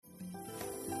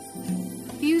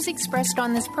views expressed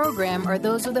on this program are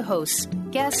those of the hosts,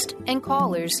 guests, and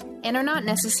callers, and are not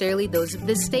necessarily those of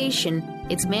this station,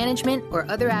 its management, or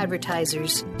other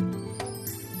advertisers.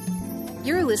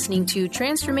 You're listening to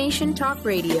Transformation Talk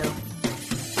Radio.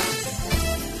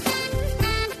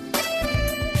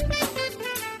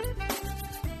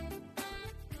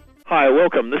 Hi,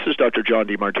 welcome. This is Dr. John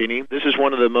DeMartini. This is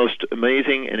one of the most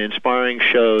amazing and inspiring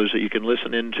shows that you can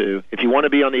listen into. If you want to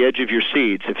be on the edge of your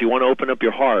seats, if you want to open up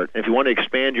your heart, if you want to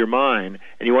expand your mind,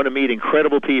 and you want to meet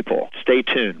incredible people, stay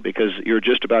tuned because you're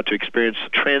just about to experience a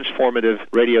transformative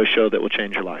radio show that will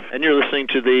change your life. And you're listening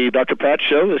to the Dr. Pat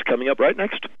Show that's coming up right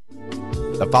next.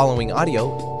 The following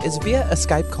audio is via a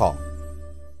Skype call.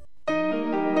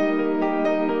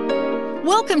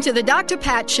 Welcome to the Dr.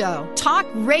 Pat Show. Talk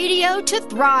radio to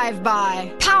thrive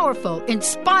by. Powerful,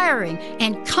 inspiring,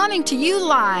 and coming to you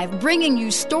live, bringing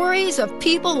you stories of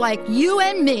people like you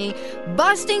and me,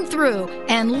 busting through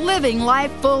and living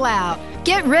life full out.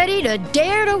 Get ready to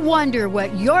dare to wonder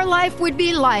what your life would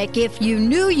be like if you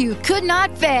knew you could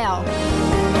not fail.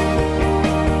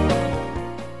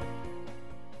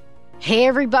 Hey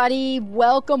everybody,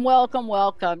 welcome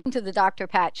to the Dr.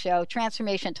 Pat Show,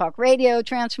 Transformation Talk Radio,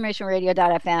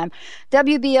 transformationradio.fm,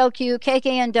 WBLQ,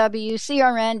 KKNW,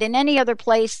 CRN, and any other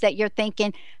place that you're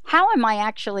thinking, how am I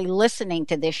actually listening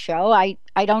to this show? I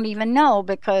don't even know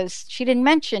because she didn't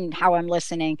mention how I'm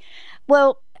listening.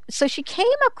 Well, so she came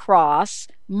across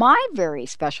my very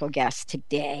special guest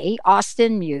today,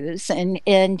 Austin Muhs,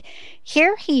 and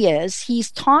here he is.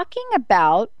 He's talking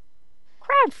about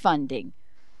crowdfunding.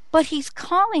 But he's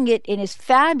calling it in his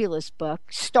fabulous book,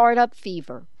 Startup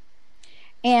Fever,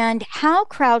 and how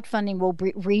crowdfunding will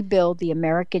rebuild the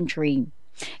American dream.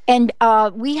 And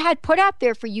we had put out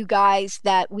there for you guys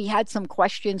that we had some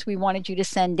questions we wanted you to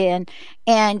send in.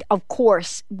 And of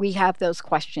course, we have those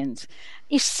questions.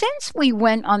 Since we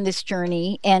went on this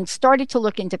journey and started to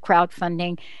look into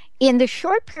crowdfunding, in the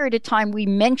short period of time we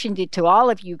mentioned it to all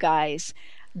of you guys,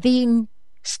 the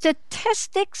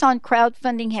statistics on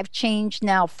crowdfunding have changed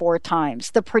now 4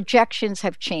 times. The projections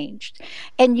have changed.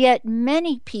 And yet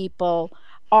many people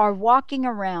are walking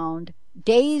around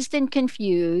dazed and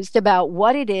confused about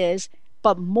what it is,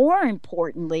 but more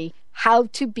importantly, how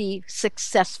to be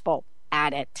successful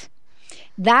at it.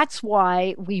 That's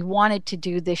why we wanted to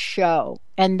do this show.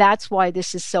 And that's why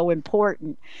this is so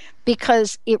important.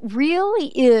 Because it really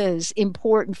is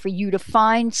important for you to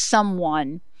find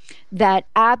someone that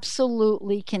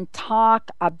absolutely can talk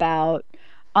about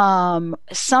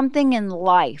something in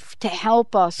life to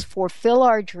help us fulfill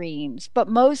our dreams, but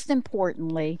most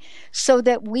importantly, so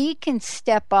that we can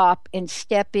step up and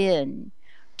step in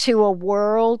to a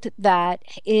world that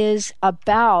is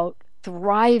about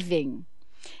thriving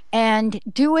and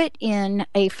do it in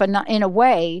a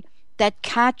way that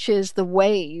catches the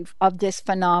wave of this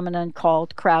phenomenon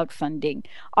called crowdfunding.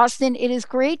 Austin, it is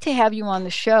great to have you on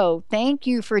the show. Thank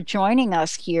you for joining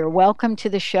us here. Welcome to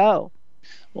the show.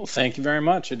 Well, thank you very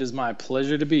much. It is my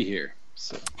pleasure to be here.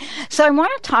 So I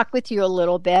want to talk with you a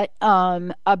little bit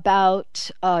about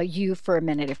you for a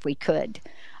minute, if we could.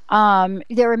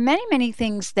 There are many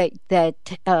things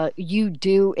that you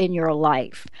do in your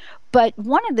life. But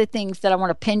one of the things that I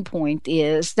want to pinpoint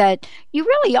is that you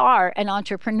really are an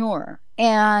entrepreneur.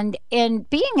 And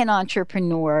being an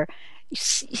entrepreneur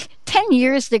 10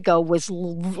 years ago was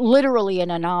literally an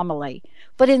anomaly.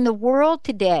 But in the world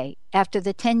today, after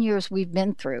the 10 years we've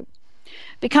been through,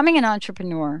 becoming an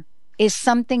entrepreneur is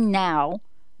something now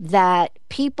that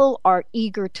people are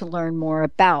eager to learn more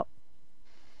about.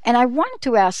 And I wanted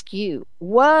to ask you,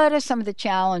 what are some of the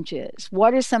challenges?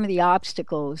 What are some of the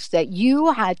obstacles that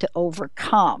you had to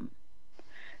overcome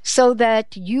so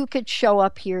that you could show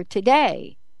up here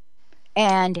today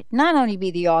and not only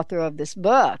be the author of this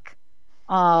book,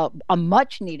 a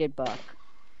much needed book,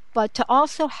 but to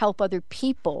also help other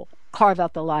people carve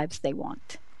out the lives they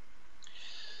want?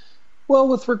 Well,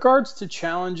 with regards to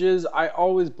challenges, I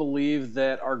always believe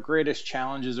that our greatest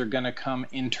challenges are going to come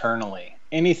internally.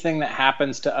 Anything that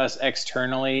happens to us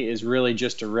externally is really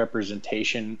just a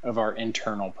representation of our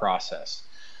internal process.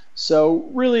 So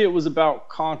really it was about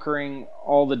conquering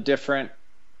all the different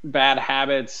bad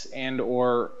habits and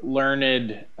or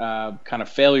learned kind of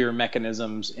failure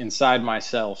mechanisms inside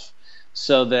myself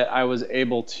so that I was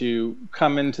able to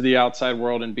come into the outside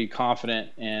world and be confident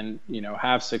and,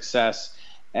 have success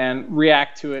and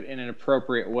react to it in an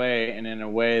appropriate way and in a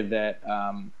way that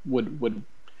would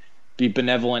be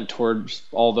benevolent towards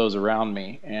all those around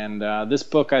me. And this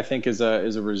book, I think, is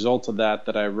a result of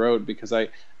that I wrote, because I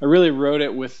really wrote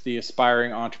it with the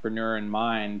aspiring entrepreneur in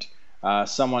mind,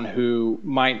 someone who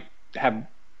might have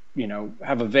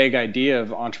have a vague idea of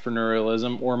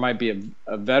entrepreneurialism or might be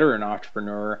a veteran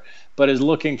entrepreneur, but is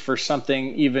looking for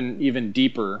something even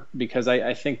deeper, because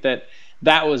I think that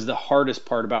was the hardest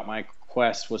part about my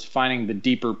quest, was finding the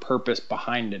deeper purpose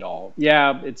behind it all.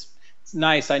 Yeah, it's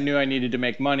nice. I knew I needed to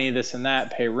make money, this and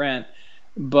that, pay rent.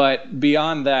 But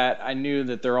beyond that, I knew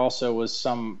that there also was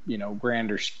some,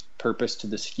 grander purpose to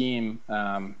the scheme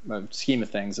of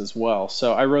things as well.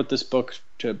 So I wrote this book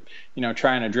to,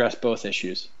 try and address both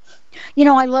issues.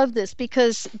 I love this,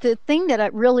 because the thing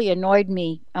that really annoyed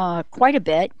me quite a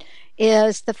bit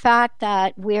is the fact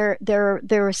that there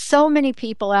are so many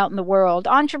people out in the world,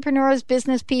 entrepreneurs,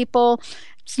 business people,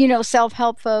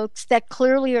 self-help folks, that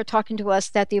clearly are talking to us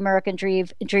that the American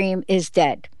dream is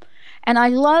dead. And I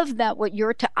love that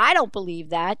I don't believe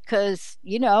that, because,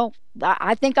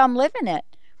 I think I'm living it.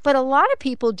 But a lot of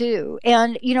people do.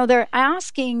 And, they're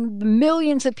asking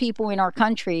millions of people in our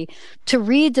country to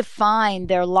redefine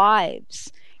their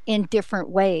lives in different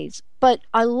ways. But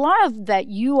I love that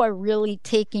you are really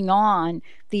taking on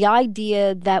the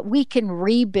idea that we can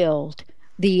rebuild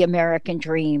the American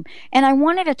dream. And I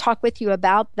wanted to talk with you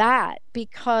about that,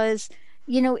 because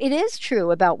it is true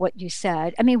about what you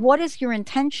said. I mean, what is your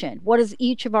intention? What is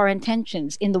each of our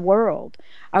intentions in the world?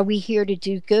 Are we here to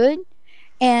do good?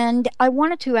 And I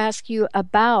wanted to ask you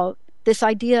about this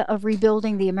idea of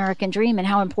rebuilding the American dream and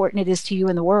how important it is to you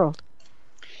in the world.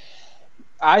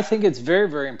 I think it's very,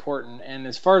 very important. And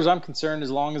as far as I'm concerned, as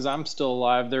long as I'm still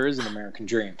alive, there is an American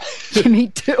dream. Me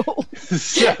too.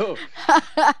 So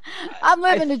I'm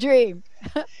living the dream.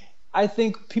 I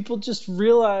think people just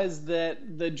realize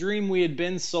that the dream we had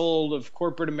been sold of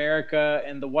corporate America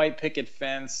and the white picket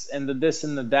fence and the this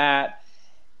and the that,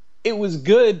 it was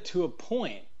good to a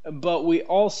point. But we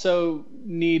also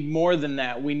need more than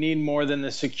that. We need more than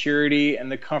the security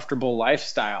and the comfortable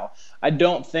lifestyle. I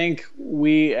don't think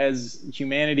we as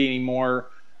humanity anymore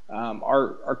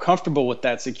are comfortable with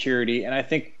that security. And I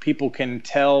think people can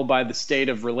tell by the state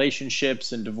of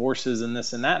relationships and divorces and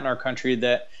this and that in our country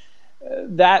that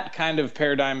that kind of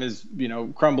paradigm is,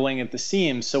 crumbling at the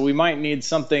seams. So we might need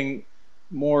something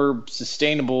more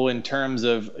sustainable in terms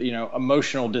of,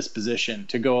 emotional disposition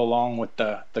to go along with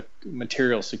the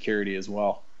material security as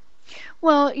well.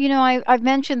 Well, I've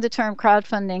mentioned the term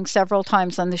crowdfunding several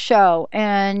times on the show,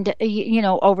 and,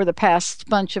 over the past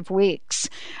bunch of weeks.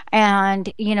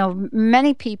 And,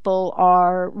 many people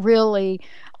are really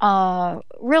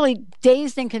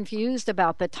dazed and confused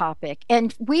about the topic.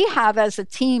 And we have, as a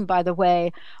team, by the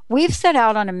way, we've set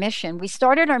out on a mission. We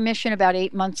started our mission about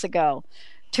 8 months ago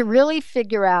to really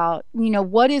figure out,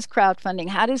 what is crowdfunding?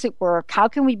 How does it work? How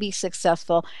can we be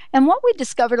successful? And what we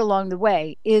discovered along the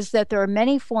way is that there are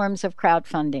many forms of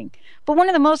crowdfunding. But one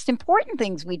of the most important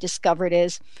things we discovered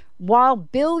is, while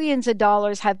billions of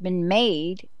dollars have been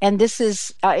made, and this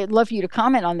is, I'd love you to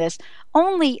comment on this,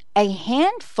 only a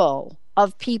handful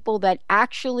of people that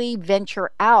actually venture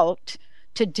out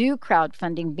to do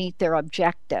crowdfunding meet their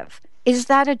objective. Is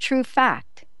that a true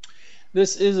fact?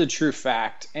 This is a true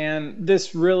fact, and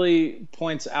this really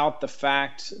points out the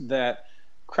fact that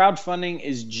crowdfunding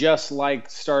is just like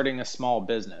starting a small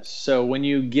business. So when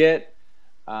you get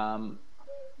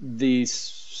these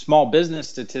small business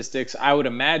statistics, I would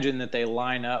imagine that they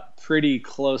line up pretty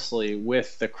closely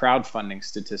with the crowdfunding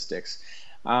statistics,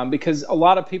 because a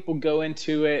lot of people go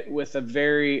into it with a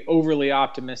very overly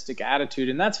optimistic attitude,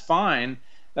 and that's fine.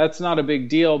 That's not a big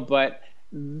deal, but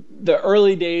the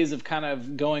early days of kind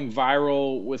of going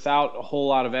viral without a whole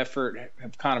lot of effort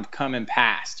have kind of come and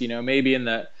passed. Maybe in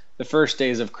the first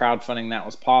days of crowdfunding that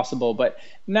was possible, but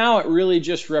now it really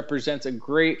just represents a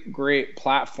great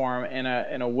platform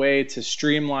and a way to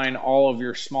streamline all of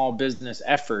your small business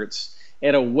efforts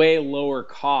at a way lower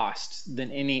cost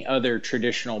than any other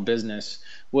traditional business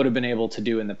would have been able to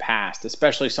do in the past,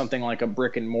 especially something like a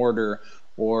brick and mortar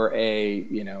or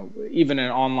even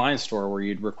an online store where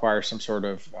you'd require some sort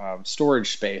of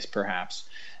storage space, perhaps.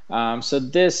 So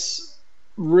this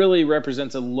really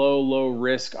represents a low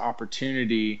risk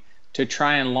opportunity to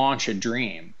try and launch a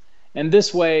dream. And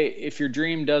this way, if your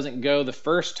dream doesn't go the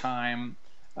first time,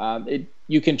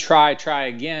 you can try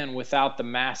again without the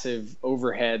massive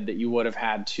overhead that you would have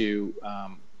had to,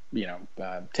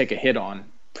 take a hit on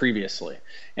previously.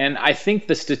 And I think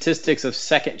the statistics of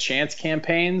second chance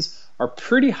campaigns are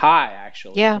pretty high,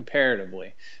 actually,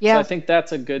 comparatively. Yeah. So I think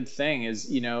that's a good thing.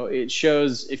 It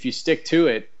shows if you stick to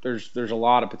it, there's a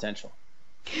lot of potential.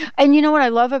 And what I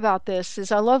love about this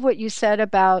is I love what you said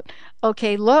about,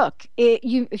 okay, look,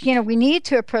 we need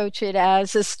to approach it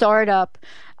as a startup,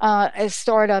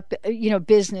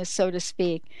 business, so to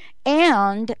speak.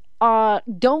 And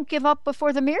don't give up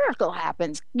before the miracle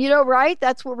happens. Right?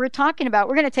 That's what we're talking about.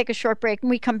 We're going to take a short break. When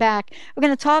we come back, we're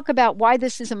going to talk about why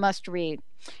this is a must read.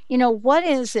 What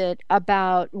is it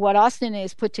about what Austin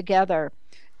has put together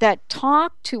that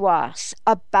talk to us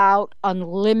about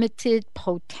unlimited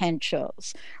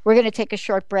potentials? We're going to take a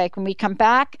short break. When we come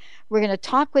back, we're going to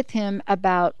talk with him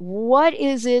about what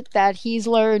is it that he's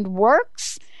learned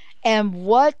works and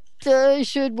what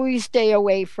should we stay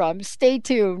away from. Stay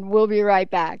tuned. We'll be right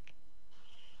back.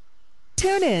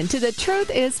 Tune in to The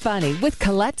Truth is Funny with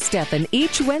Colette Steffen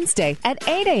each Wednesday at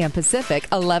 8 a.m. Pacific,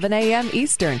 11 a.m.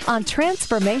 Eastern on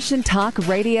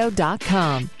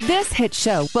TransformationTalkRadio.com. This hit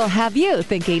show will have you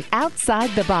thinking outside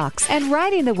the box and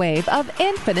riding the wave of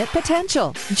infinite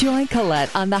potential. Join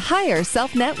Colette on the Higher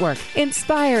Self Network,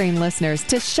 inspiring listeners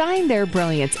to shine their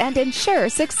brilliance and ensure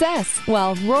success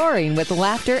while roaring with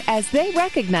laughter as they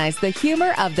recognize the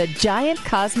humor of the giant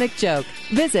cosmic joke.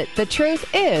 Visit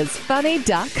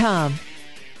thetruthисfunny.com.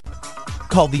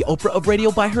 Called the Oprah of radio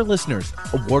by her listeners,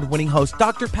 award-winning host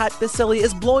Dr. Pat Baccili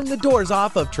is blowing the doors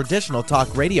off of traditional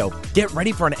talk radio. Get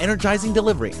ready for an energizing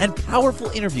delivery and powerful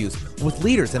interviews with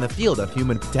leaders in the field of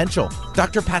human potential.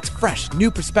 Dr. Pat's fresh, new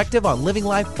perspective on living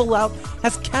life full out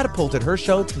has catapulted her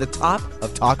show to the top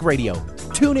of talk radio.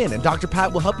 Tune in and Dr.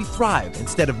 Pat will help you thrive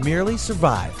instead of merely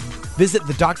survive. Visit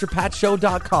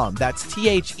thedrpatshow.com. That's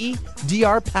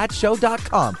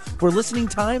THEDRPatshow.com for listening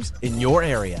times in your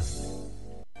area.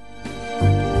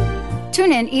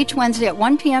 Tune in each Wednesday at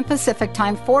 1 p.m. Pacific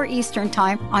Time, 4 Eastern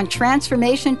Time on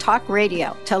Transformation Talk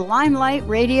Radio to Limelight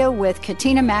Radio with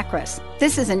Katina Makris.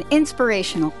 This is an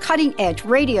inspirational, cutting-edge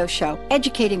radio show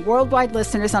educating worldwide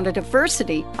listeners on a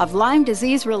diversity of Lyme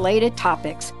disease-related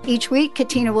topics. Each week,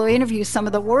 Katina will interview some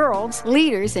of the world's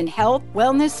leaders in health,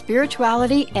 wellness,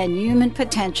 spirituality, and human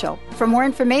potential. For more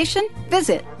information,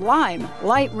 visit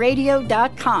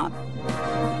limelightradio.com.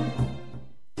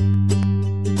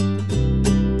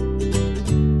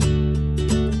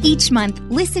 Each month,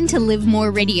 listen to Live More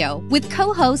Radio with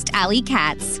co-host Allie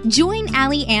Katz. Join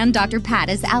Allie and Dr. Pat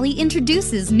as Allie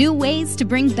introduces new ways to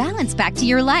bring balance back to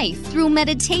your life through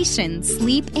meditation,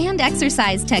 sleep, and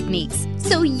exercise techniques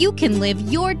so you can live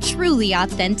your truly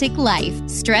authentic life.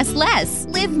 Stress less,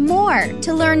 live more.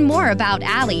 To learn more about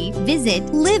Allie, visit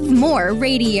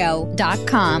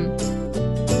livemoreradio.com.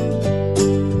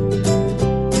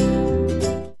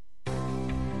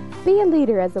 Be a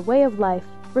leader as a way of life.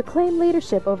 Reclaim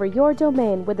leadership over your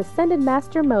domain with Ascended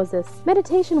Master Moses.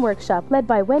 Meditation workshop led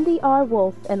by Wendy R.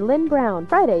 Wolf and Lynn Brown.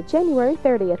 Friday, January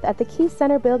 30th at the Key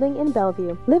Center building in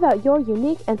Bellevue. Live out your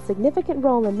unique and significant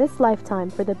role in this lifetime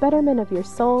for the betterment of your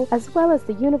soul as well as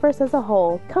the universe as a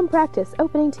whole. Come practice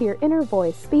opening to your inner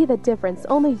voice. Be the difference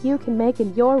only you can make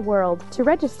in your world. To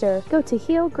register, go to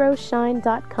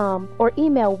healgrowshine.com or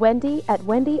email Wendy at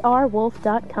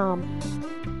wendyrwolf.com.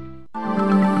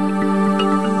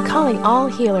 Calling all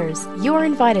healers, you are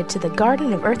invited to the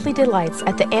Garden of Earthly Delights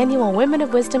at the annual Women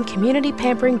of Wisdom Community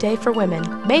Pampering Day for Women,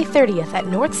 May 30th at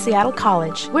North Seattle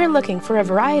College. We're looking for a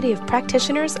variety of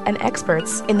practitioners and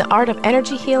experts in the art of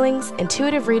energy healings,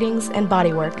 intuitive readings, and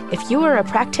bodywork. If you are a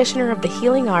practitioner of the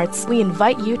healing arts, we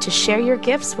invite you to share your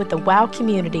gifts with the WOW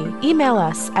community. Email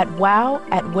us at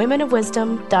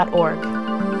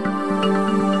wow@womenofwisdom.org.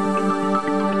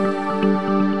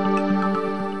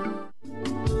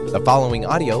 The following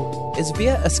audio is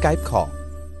via a Skype call.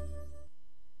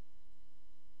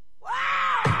 Wow,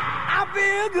 I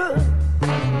feel good.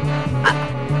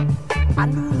 I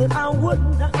knew that I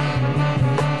wouldn't.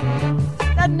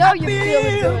 I know you're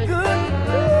feeling good.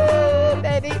 Ooh,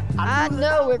 baby. I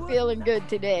know we're feeling good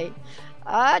today.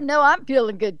 I know I'm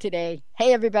feeling good today.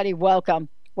 Hey, everybody, welcome.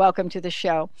 Welcome to the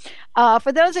show.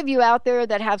 For those of you out there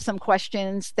that have some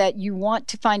questions that you want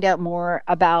to find out more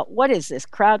about, what is this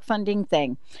crowdfunding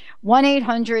thing?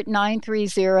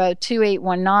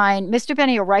 1-800-930-2819. Mr.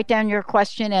 Benny will write down your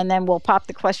question, and then we'll pop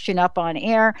the question up on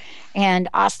air, and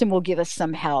Austin will give us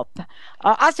some help.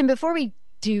 Austin, before we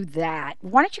do that,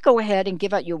 why don't you go ahead and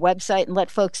give out your website and let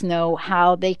folks know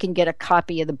how they can get a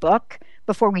copy of the book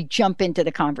before we jump into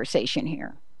the conversation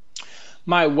here?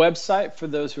 My website, for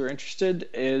those who are interested,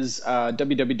 is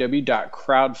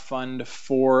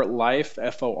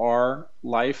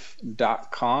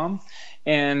www.crowdfundforlife.com.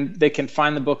 And they can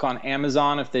find the book on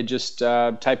Amazon if they just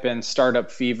type in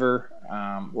Startup Fever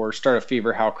or Startup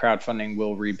Fever, How Crowdfunding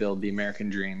Will Rebuild the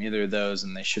American Dream. Either of those,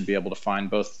 and they should be able to find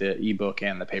both the ebook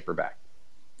and the paperback.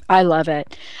 I love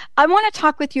it. I want to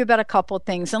talk with you about a couple of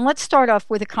things. And let's start off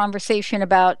with a conversation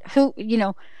about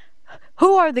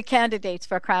who are the candidates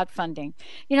for crowdfunding?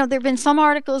 There have been some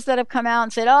articles that have come out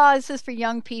and said, oh, this is for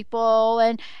young people.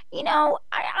 And,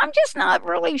 I'm just not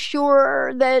really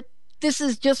sure that this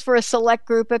is just for a select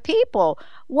group of people.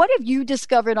 What have you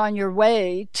discovered on your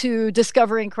way to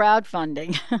discovering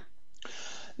crowdfunding?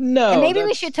 No. And maybe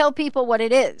we should tell people what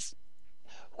it is.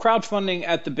 Crowdfunding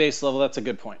at the base level, that's a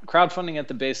good point. Crowdfunding at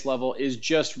the base level is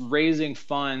just raising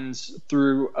funds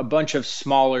through a bunch of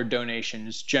smaller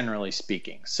donations, generally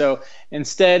speaking. So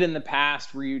instead, in the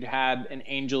past, where you'd had an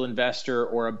angel investor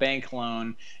or a bank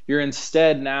loan, you're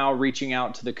instead now reaching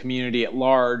out to the community at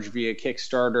large via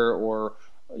Kickstarter or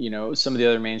some of the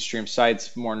other mainstream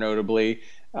sites, more notably,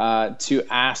 to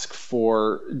ask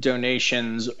for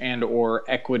donations and or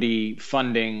equity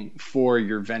funding for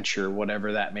your venture,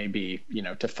 whatever that may be,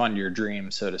 to fund your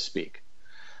dream, so to speak.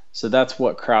 So that's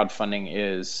what crowdfunding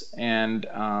is. And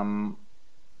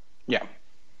yeah.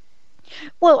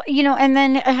 Well, and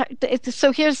then,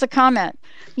 so here's the comment.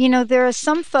 There are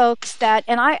some folks that,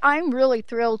 and I'm really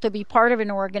thrilled to be part of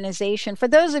an organization. For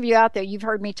those of you out there, you've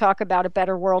heard me talk about A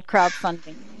Better World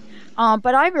crowdfunding.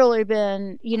 But I've really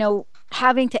been,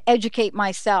 having to educate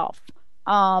myself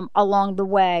along the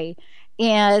way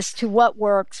as to what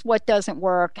works, what doesn't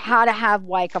work, how to have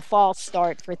like a false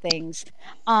start for things.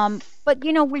 But,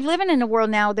 we're living in a world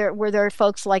now where there are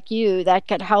folks like you that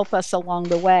could help us along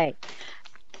the way.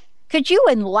 Could you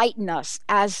enlighten us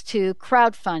as to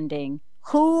crowdfunding?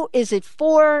 Who is it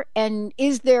for, and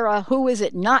is there a who is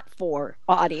it not for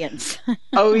audience?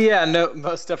 Oh, yeah, no,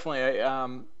 most definitely.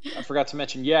 I forgot to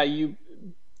mention,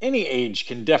 any age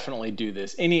can definitely do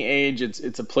this. Any age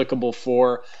it's applicable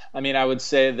for. I mean, I would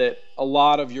say that a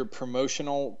lot of your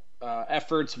promotional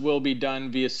efforts will be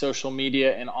done via social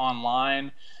media and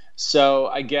online. So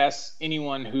I guess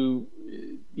anyone who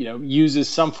uses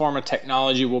some form of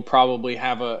technology will probably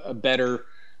have a better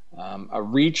a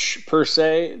reach per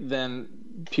se than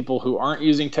people who aren't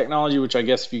using technology, which I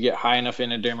guess if you get high enough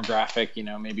in a demographic,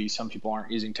 maybe some people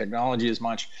aren't using technology as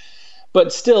much.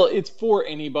 But still, it's for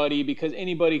anybody because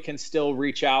anybody can still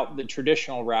reach out the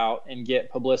traditional route and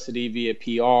get publicity via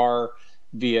PR,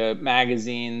 via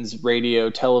magazines, radio,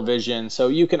 television. So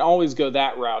you can always go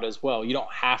that route as well. You don't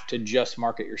have to just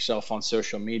market yourself on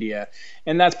social media.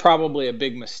 And that's probably a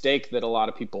big mistake that a lot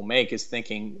of people make, is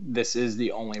thinking this is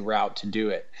the only route to do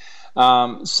it.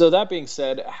 So that being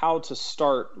said, how to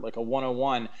start, like a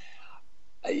 101.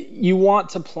 You want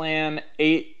to plan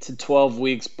 8 to 12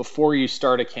 weeks before you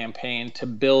start a campaign to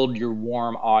build your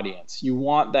warm audience. You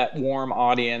want that warm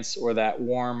audience, or that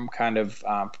warm kind of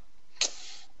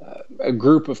a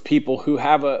group of people who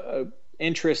have a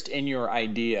interest in your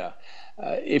idea.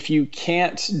 If you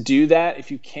can't do that,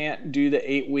 if you can't do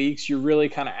the 8 weeks, you're really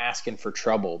kind of asking for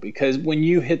trouble, because when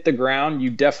you hit the ground, you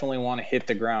definitely want to hit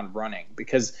the ground running.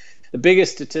 Because the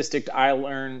biggest statistic that I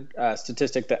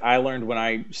learned when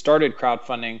I started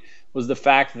crowdfunding was the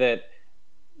fact that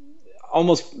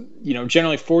almost,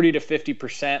 generally 40 to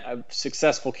 50% of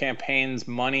successful campaigns,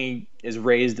 money is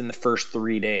raised in the first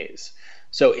 3 days.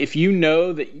 So if you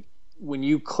know that when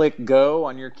you click go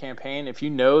on your campaign, if you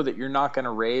know that you're not going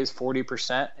to raise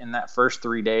 40% in that first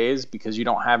 3 days because you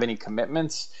don't have any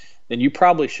commitments, then you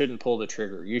probably shouldn't pull the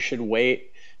trigger. You should wait.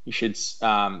 You should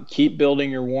keep building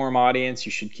your warm audience.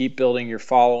 You should keep building your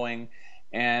following,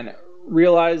 and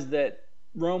realize that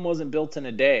Rome wasn't built in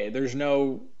a day. There's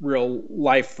no real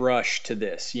life rush to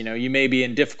this. You may be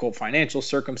in difficult financial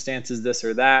circumstances, this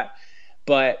or that,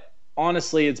 but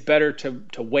honestly, it's better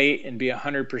to wait and be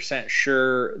 100%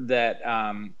 sure that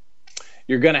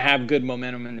you're going to have good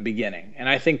momentum in the beginning. And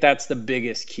I think that's the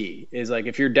biggest key, is like,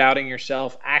 if you're doubting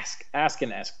yourself, ask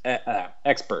an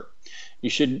expert.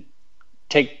 You should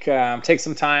take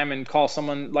some time and call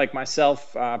someone like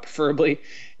myself, preferably,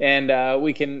 and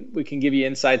we can give you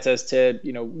insights as to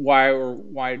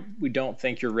why we don't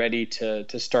think you're ready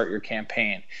to start your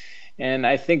campaign. And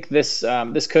I think this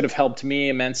could have helped me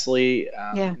immensely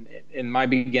in my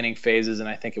beginning phases, and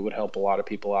I think it would help a lot of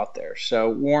people out there. So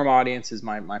warm audience is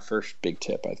my first big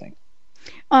tip, I think.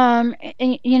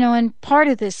 And part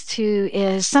of this too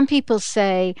is some people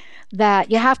say that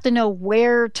you have to know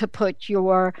where to put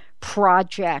your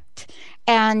project.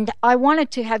 And I wanted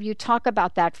to have you talk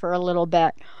about that for a little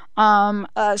bit.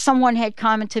 Someone had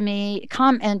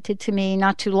commented to me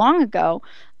not too long ago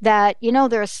that,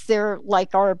 there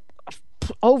are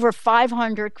over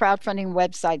 500 crowdfunding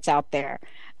websites out there.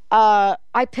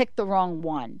 I picked the wrong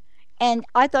one. And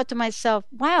I thought to myself,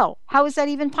 wow, how is that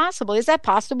even possible? Is that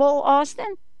possible,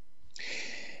 Austin?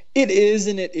 It is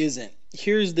and it isn't.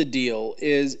 Here's the deal,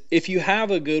 is if you have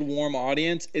a good warm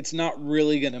audience, it's not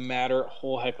really going to matter a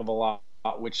whole heck of a lot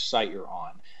which site you're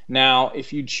on. Now,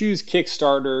 if you choose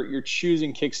Kickstarter, you're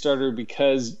choosing Kickstarter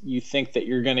because you think that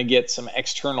you're going to get some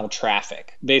external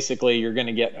traffic. Basically, you're going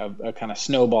to get a kind of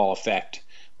snowball effect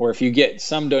Or if you get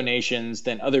some donations,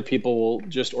 then other people will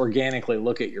just organically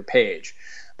look at your page.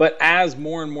 But as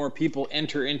more and more people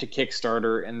enter into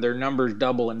Kickstarter and their numbers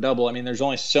double and double, I mean, there's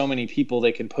only so many people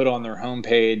they can put on their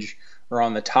homepage or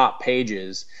on the top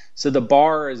pages. So the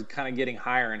bar is kind of getting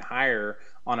higher and higher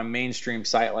on a mainstream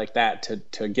site like that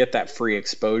to get that free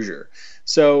exposure.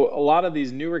 So a lot of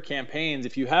these newer campaigns,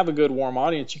 if you have a good warm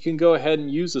audience, you can go ahead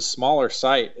and use a smaller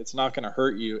site. It's not going to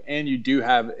hurt you, and you do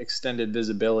have extended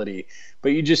visibility.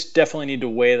 But you just definitely need to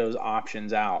weigh those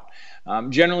options out.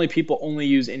 Generally, people only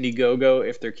use IndieGogo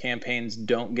if their campaigns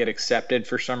don't get accepted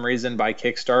for some reason by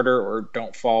Kickstarter or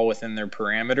don't fall within their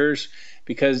parameters,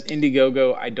 because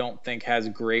IndieGogo, I don't think, has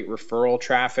great referral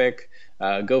traffic.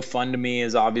 GoFundMe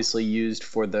is obviously used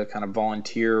for the kind of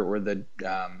volunteer or the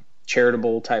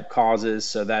charitable type causes,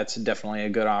 so that's definitely a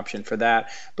good option for that.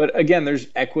 But again, there's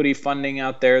equity funding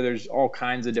out there. There's all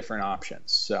kinds of different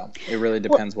options. So it really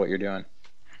depends what you're doing.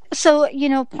 So,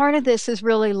 part of this is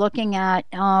really looking at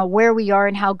where we are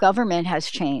and how government has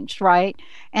changed, right?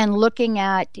 And looking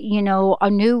at, a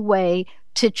new way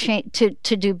to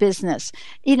do business.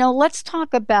 Let's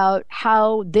talk about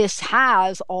how this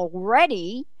has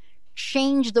already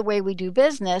changed the way we do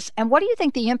business. And what do you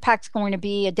think the impact's going to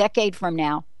be a decade from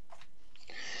now?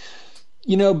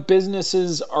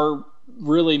 Businesses are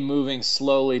really moving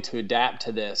slowly to adapt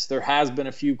to this. There has been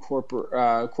a few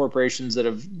corporations that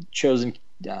have chosen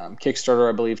Kickstarter,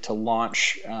 I believe, to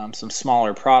launch some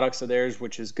smaller products of theirs,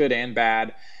 which is good and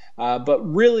bad. But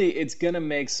really, it's going to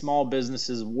make small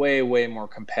businesses way, way more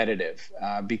competitive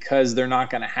because they're not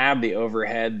going to have the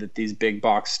overhead that these big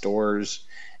box stores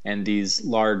and these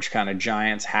large kind of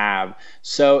giants have.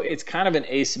 So it's kind of an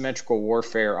asymmetrical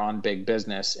warfare on big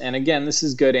business. And again, this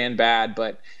is good and bad,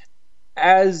 but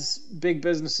as big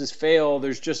businesses fail,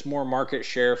 there's just more market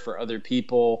share for other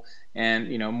people and,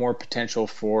 more potential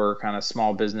for kind of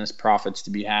small business profits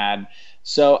to be had.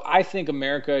 So I think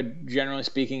America, generally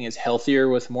speaking, is healthier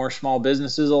with more small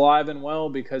businesses alive and well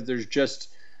because there's just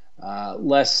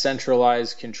less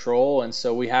centralized control. And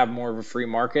so we have more of a free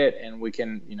market and we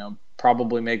can,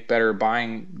 probably make better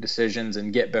buying decisions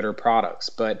and get better products.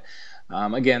 But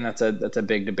again, that's a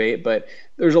big debate, but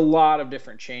there's a lot of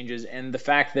different changes. And the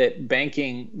fact that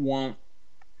banking won't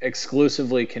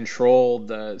exclusively control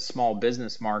the small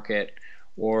business market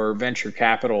or venture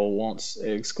capital won't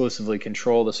exclusively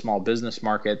control the small business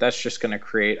market, that's just going to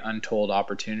create untold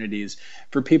opportunities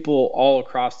for people all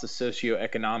across the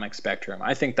socioeconomic spectrum.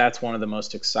 I think that's one of the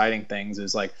most exciting things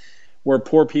is like where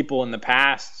poor people in the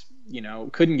past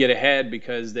couldn't get ahead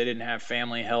because they didn't have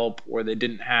family help or they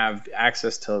didn't have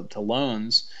access to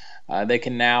loans. They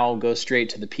can now go straight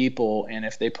to the people, and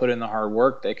if they put in the hard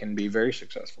work, they can be very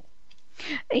successful.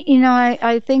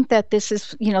 I think that this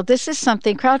is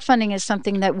something, crowdfunding is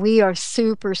something that we are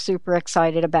super, super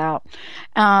excited about.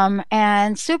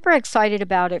 And super excited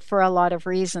about it for a lot of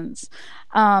reasons.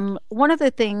 One of the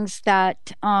things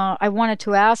that I wanted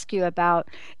to ask you about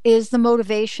is the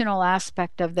motivational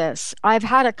aspect of this. I've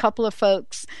had a couple of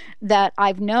folks that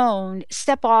I've known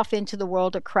step off into the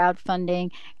world of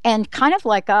crowdfunding and kind of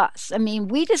like us. I mean,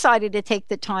 we decided to take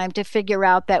the time to figure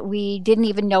out that we didn't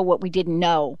even know what we didn't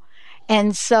know.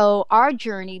 And so our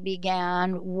journey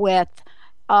began with,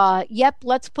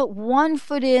 let's put one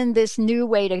foot in this new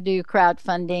way to do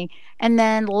crowdfunding, and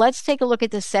then let's take a look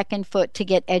at the second foot to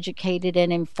get educated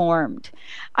and informed.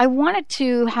 I wanted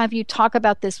to have you talk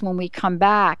about this when we come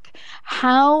back,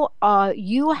 how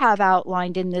you have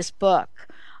outlined in this book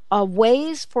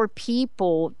ways for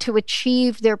people to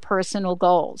achieve their personal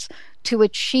goals, to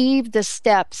achieve the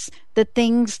steps, the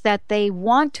things that they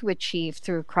want to achieve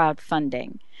through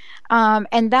crowdfunding.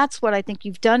 And that's what I think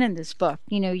you've done in this book.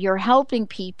 You're helping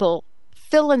people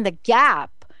fill in the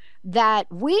gap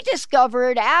that we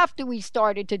discovered after we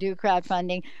started to do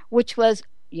crowdfunding, which was,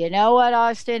 you know what,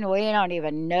 Austin, we don't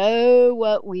even know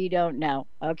what we don't know.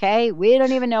 Okay? We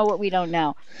don't even know what we don't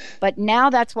know. But now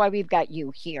that's why we've got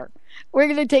you here. We're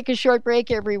going to take a short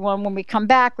break, everyone. When we come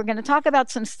back, we're going to talk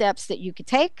about some steps that you could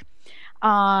take.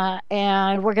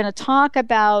 And we're going to talk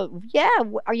about,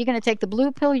 are you going to take the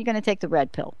blue pill or are you going to take the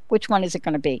red pill? Which one is it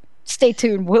going to be? Stay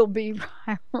tuned. We'll be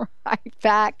right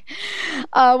back.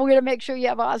 We're going to make sure you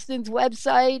have Austin's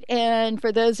website. And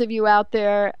for those of you out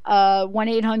there,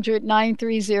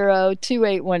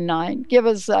 1-800-930-2819. Give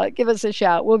us a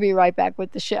shout. We'll be right back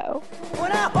with the show.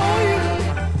 When I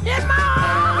hold you in my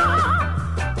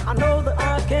arms, I know that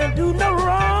I can't do no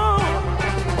wrong.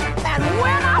 And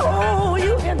when I hold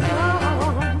you in my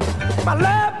arms, my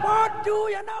love won't do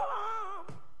you no harm.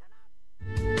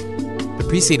 The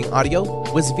preceding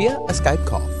audio was via a Skype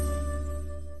call.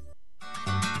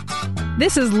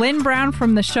 This is Lynn Brown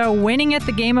from the show Winning at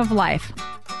the Game of Life.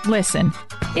 Listen,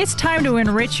 it's time to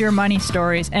enrich your money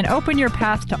stories and open your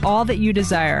path to all that you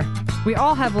desire. We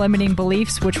all have limiting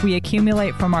beliefs which we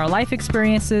accumulate from our life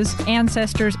experiences,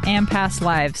 ancestors, and past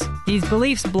lives. These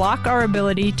beliefs block our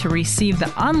ability to receive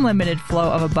the unlimited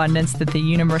flow of abundance that the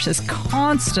universe is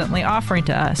constantly offering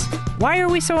to us. Why are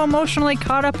we so emotionally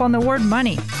caught up on the word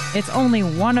money? It's only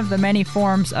one of the many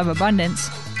forms of abundance.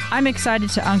 I'm excited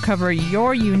to uncover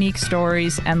your unique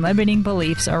stories and limiting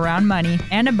beliefs around money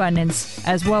and abundance,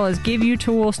 as well as give you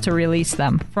tools to release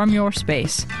them from your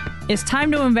space. It's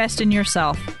time to invest in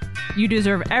yourself. You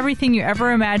deserve everything you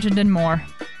ever imagined and more.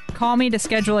 Call me to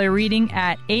schedule a reading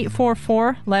at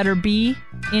 844 letter B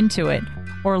Intuit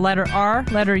or letter R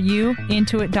letter U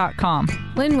Intuit.com.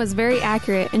 Lynn was very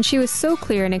accurate, and she was so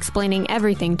clear in explaining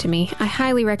everything to me. I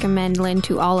highly recommend Lynn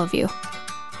to all of you.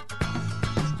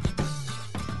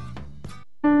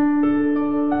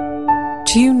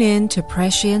 Tune in to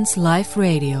Prescience Life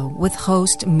Radio with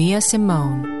host Mia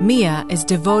Simone. Mia is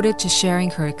devoted to sharing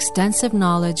her extensive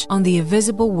knowledge on the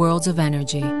invisible worlds of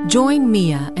energy. Join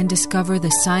Mia and discover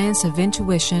the science of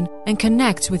intuition and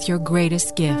connect with your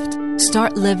greatest gift.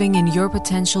 Start living in your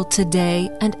potential today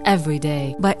and every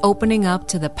day by opening up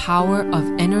to the power of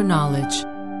inner knowledge.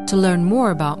 To learn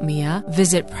more about Mia,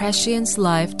 visit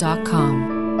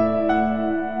presciencelife.com.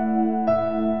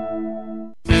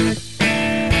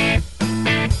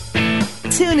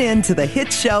 Tune in to the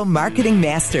hit show Marketing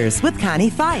Masters with Connie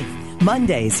Fife,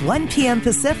 Mondays, 1 p.m.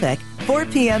 Pacific, 4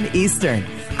 p.m. Eastern,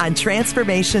 on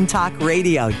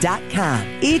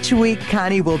TransformationTalkRadio.com. Each week,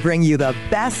 Connie will bring you the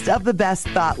best of the best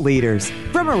thought leaders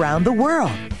from around the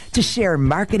world to share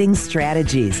marketing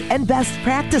strategies and best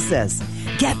practices.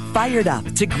 Get fired up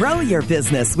to grow your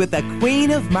business with the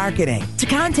Queen of Marketing. To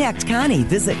contact Connie,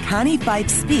 visit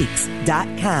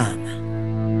ConnieFifeSpeaks.com.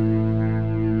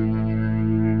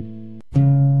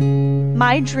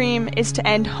 My dream is to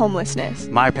end homelessness.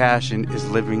 My passion is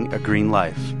living a green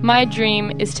life. My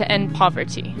dream is to end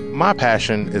poverty. My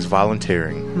passion is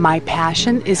volunteering. My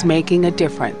passion is making a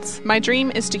difference. My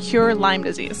dream is to cure Lyme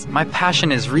disease. My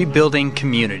passion is rebuilding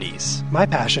communities. My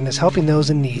passion is helping those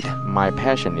in need. My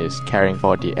passion is caring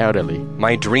for the elderly.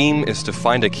 My dream is to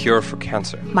find a cure for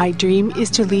cancer. My dream is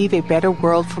to leave a better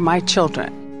world for my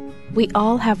children. We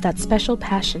all have that special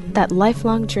passion, that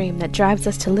lifelong dream that drives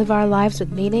us to live our lives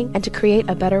with meaning and to create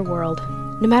a better world.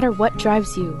 No matter what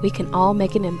drives you, we can all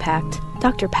make an impact.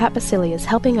 Dr. Pat Basili is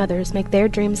helping others make their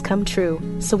dreams come true,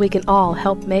 so we can all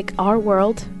help make our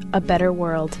world a better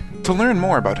world. To learn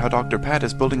more about how Dr. Pat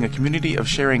is building a community of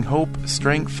sharing hope,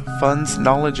 strength, funds,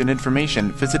 knowledge, and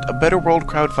information, visit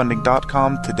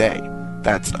abetterworldcrowdfunding.com today.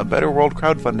 That's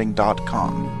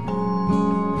abetterworldcrowdfunding.com.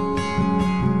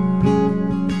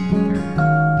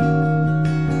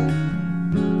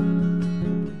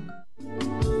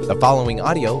 The following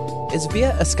audio is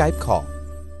via a Skype call.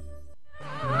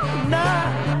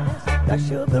 That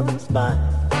sugar and spice.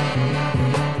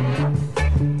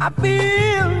 I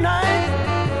feel nice.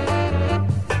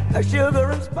 That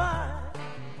sugar and spice.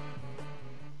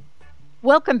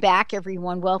 Welcome back,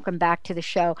 everyone. Welcome back to the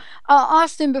show.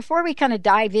 Austin, before we kind of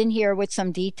dive in here with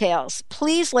some details,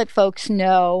 please let folks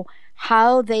know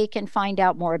how they can find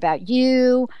out more about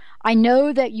you. I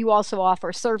know that you also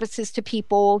offer services to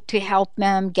people to help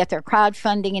them get their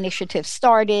crowdfunding initiative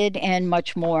started and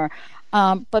much more.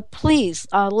 But please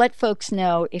let folks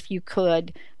know, if you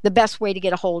could, the best way to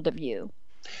get a hold of you.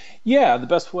 Yeah, the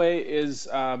best way is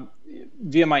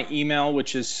via my email,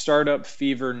 which is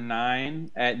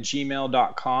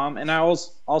startupfever9@gmail.com. And I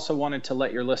also wanted to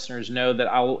let your listeners know that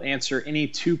I will answer any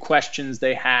 2 questions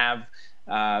they have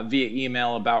via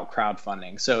email about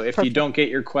crowdfunding. So if you don't get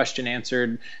your question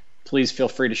answered, please feel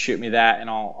free to shoot me that, and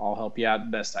I'll help you out the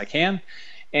best I can.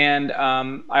 And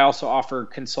I also offer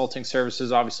consulting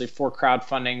services, obviously, for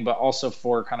crowdfunding, but also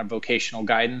for kind of vocational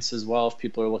guidance as well, if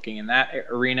people are looking in that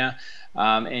arena.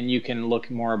 And you can look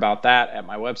more about that at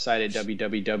my website at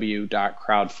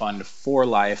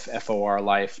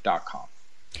www.crowdfundforlife.com.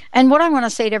 And what I want to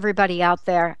say to everybody out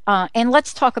there, and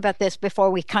let's talk about this before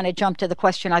we kind of jump to the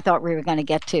question I thought we were going to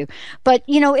get to. But,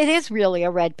 you know, it is really a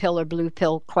red pill or blue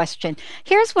pill question.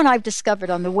 Here's what I've discovered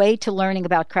on the way to learning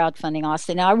about crowdfunding,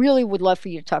 Austin. Now, I really would love for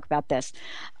you to talk about this.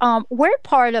 We're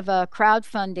part of a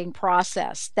crowdfunding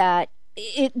process that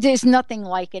there's nothing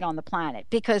like it on the planet,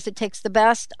 because it takes the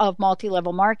best of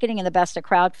multi-level marketing and the best of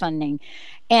crowdfunding.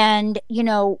 And, you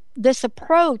know, this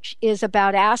approach is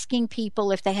about asking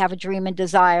people if they have a dream and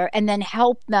desire, and then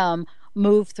help them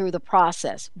move through the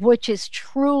process, which is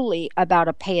truly about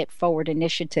a pay it forward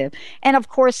initiative. And of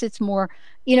course, it's more,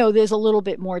 there's a little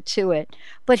bit more to it.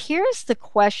 But here's the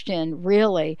question,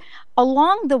 really.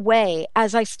 Along the way,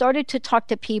 as I started to talk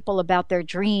to people about their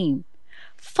dream,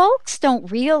 folks don't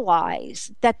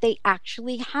realize that they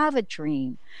actually have a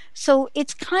dream. So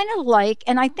it's kind of like,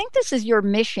 and I think this is your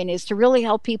mission, is to really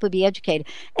help people be educated.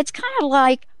 It's kind of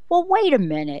like, well, wait a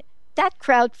minute. That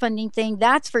crowdfunding thing,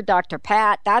 that's for Dr.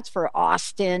 Pat, that's for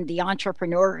Austin, the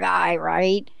entrepreneur guy,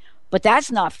 right? But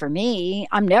that's not for me.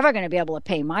 I'm never going to be able to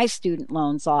pay my student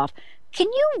loans off. Can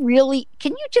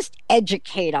you just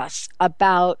educate us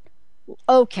about,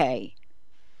 okay,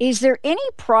 is there any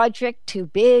project too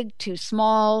big, too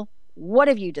small? What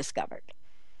have you discovered?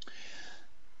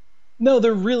 No,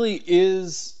 there really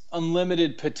is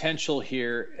unlimited potential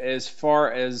here as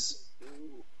far as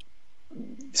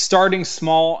starting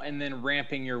small and then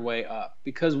ramping your way up.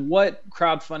 Because what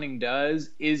crowdfunding does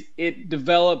is it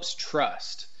develops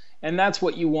trust. And that's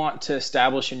what you want to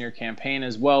establish in your campaign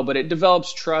as well. But it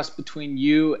develops trust between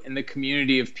you and the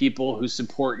community of people who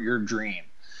support your dream.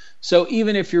 So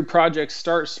even if your project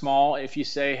starts small, if you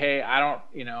say, hey, I don't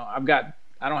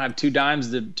have 2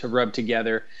 dimes to rub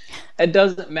together, it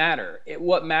doesn't matter.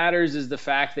 What matters is the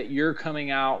fact that you're coming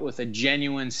out with a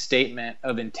genuine statement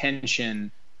of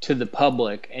intention to the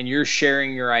public, and you're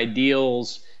sharing your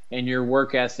ideals and your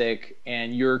work ethic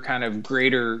and your kind of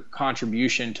greater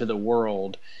contribution to the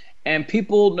world. And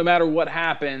people, no matter what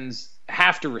happens,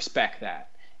 have to respect that.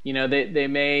 They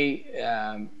may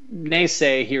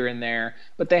naysay here and there,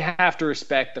 but they have to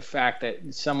respect the fact that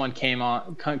someone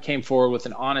came forward with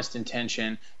an honest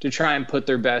intention to try and put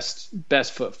their best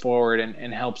foot forward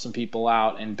and help some people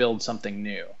out and build something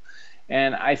new.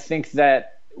 And I think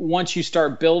that once you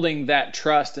start building that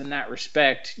trust and that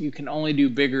respect, you can only do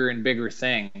bigger and bigger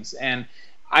things. And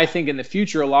I think in the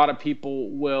future, a lot of people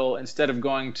will, instead of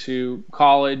going to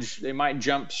college, they might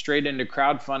jump straight into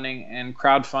crowdfunding and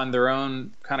crowdfund their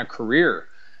own kind of career,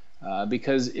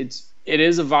 because it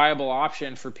is a viable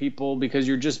option for people, because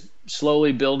you're just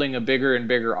slowly building a bigger and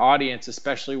bigger audience,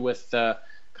 especially with the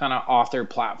kind of author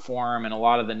platform and a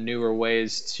lot of the newer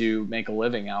ways to make a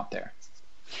living out there.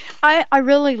 I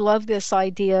really love this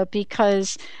idea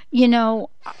because,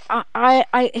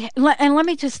 I let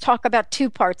me just talk about 2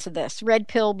 parts of this: red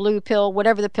pill, blue pill,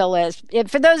 whatever the pill is. And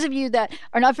for those of you that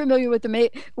are not familiar with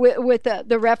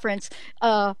the reference,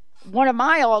 one of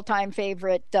my all-time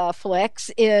favorite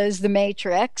flicks is The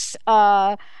Matrix.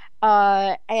 And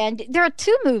there are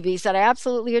 2 movies that I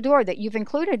absolutely adore that you've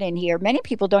included in here. Many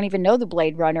people don't even know the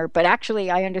Blade Runner, but actually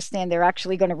I understand they're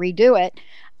actually going to redo it.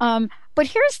 But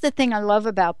here's the thing I love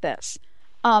about this.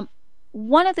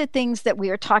 One of the things that we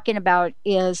are talking about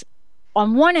is,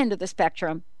 on one end of the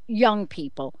spectrum, young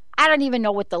people. I don't even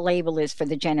know what the label is for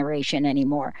the generation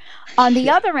anymore. On the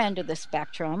other end of the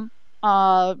spectrum,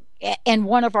 and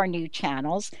one of our new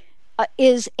channels,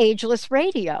 is ageless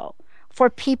radio for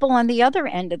people on the other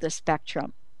end of the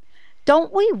spectrum.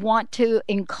 Don't we want to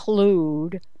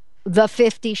include the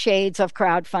 50 shades of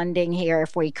crowdfunding here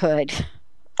if we could?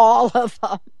 All of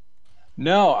them.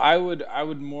 No, I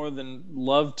would more than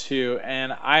love to.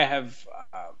 And I have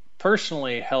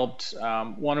personally helped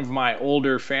one of my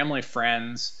older family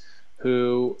friends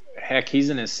who, heck, he's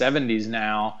in his 70s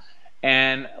now.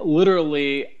 And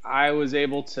literally, I was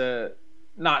able to,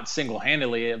 not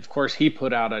single-handedly, of course, he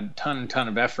put out a ton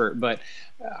of effort, but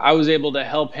I was able to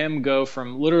help him go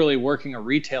from literally working a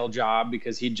retail job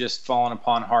because he'd just fallen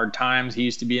upon hard times. He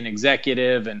used to be an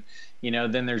executive, and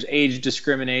then there's age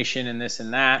discrimination and this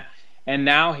and that. And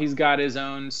now he's got his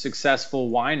own successful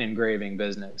wine engraving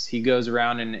business. He goes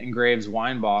around and engraves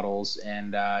wine bottles,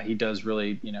 and he does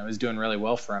really, is doing really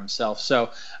well for himself. So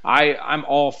I'm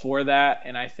all for that,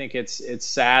 and I think it's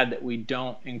sad that we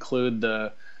don't include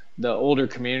the older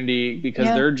community, because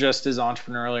they're just as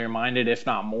entrepreneurially minded, if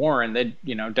not more, and they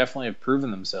definitely have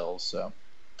proven themselves. So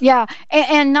yeah,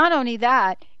 and not only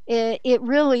that, it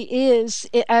really is,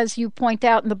 as you point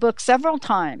out in the book several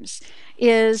times,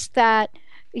 is that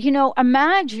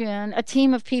imagine a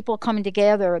team of people coming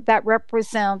together that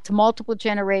represent multiple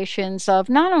generations of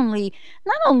not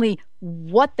only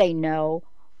what they know,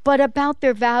 but about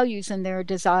their values and their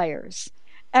desires.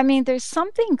 I mean, there's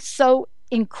something so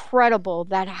incredible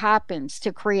that happens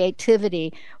to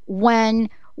creativity when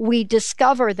we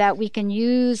discover that we can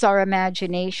use our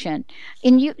imagination.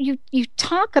 And you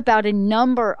talk about a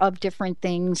number of different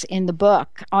things in the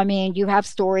book. I mean, you have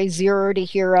stories, Zero to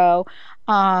Hero.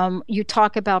 You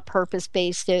talk about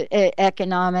purpose-based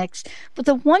economics. But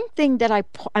the one thing that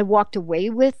I walked away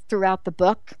with throughout the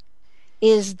book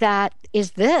is that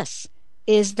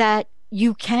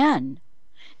you can.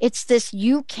 It's this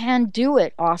you can do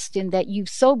it, Austin, that you've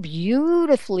so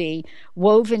beautifully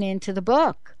woven into the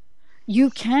book. You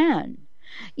can.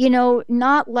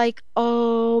 Not like,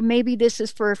 oh, maybe this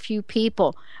is for a few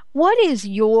people. What is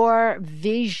your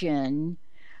vision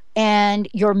and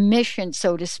your mission,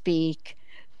 so to speak,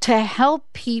 to help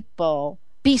people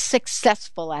be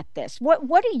successful at this?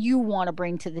 What do you want to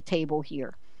bring to the table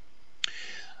here?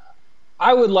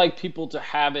 I would like people to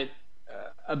have it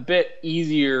a bit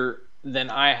easier than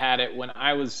I had it when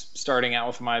I was starting out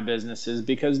with my businesses,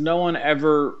 because no one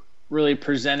ever really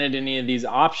presented any of these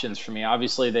options for me.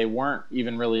 Obviously, they weren't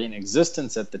even really in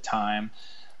existence at the time.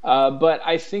 But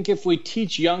I think if we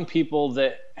teach young people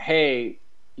that, hey,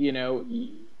 you're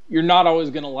not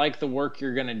always going to like the work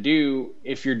you're going to do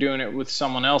if you're doing it with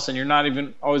someone else, and you're not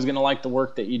even always going to like the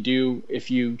work that you do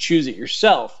if you choose it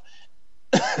yourself.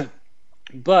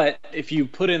 But if you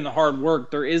put in the hard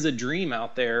work, there is a dream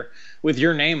out there with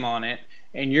your name on it,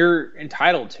 and you're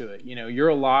entitled to it. You're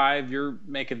alive, you're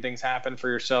making things happen for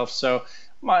yourself. So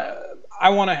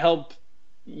I want to help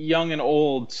young and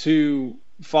old to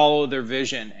follow their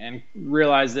vision and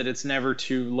realize that it's never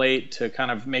too late to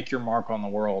kind of make your mark on the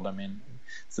world. I mean,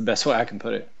 it's the best way I can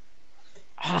put it.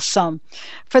 Awesome.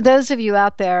 For those of you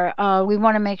out there, we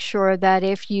want to make sure that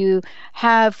if you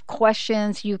have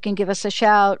questions, you can give us a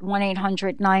shout,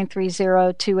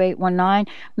 1-800-930-2819.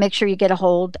 Make sure you get a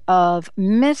hold of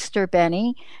Mr.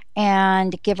 Benny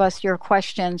and give us your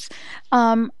questions.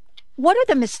 What are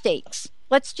the mistakes?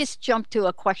 Let's just jump to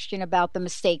a question about the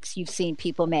mistakes you've seen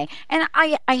people make. And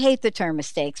I hate the term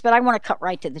mistakes, but I want to cut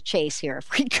right to the chase here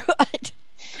if we could.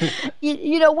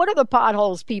 What are the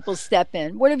potholes people step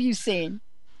in? What have you seen?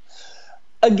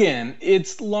 Again,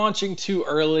 it's launching too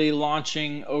early,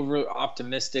 launching over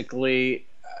optimistically.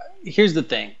 Here's the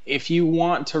thing. If you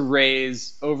want to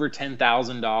raise over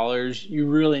 $10,000, you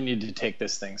really need to take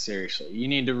this thing seriously. You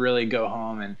need to really go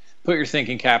home and put your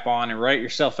thinking cap on and write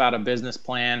yourself out a business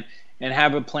plan and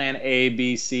have a plan A,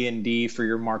 B, C, and D for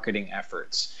your marketing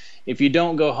efforts. If you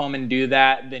don't go home and do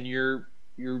that, then you're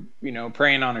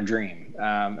praying on a dream,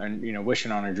 and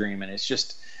wishing on a dream, and it's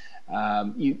just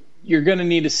you're going to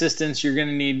need assistance. You're going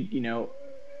to need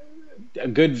a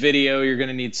good video. You're going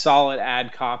to need solid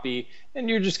ad copy, and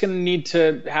you're just going to need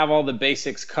to have all the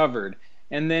basics covered.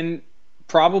 And then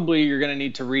probably you're going to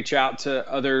need to reach out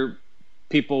to other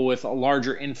people with a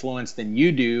larger influence than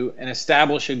you do and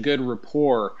establish a good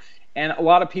rapport. And a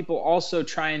lot of people also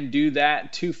try and do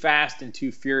that too fast and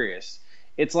too furious.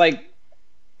 It's like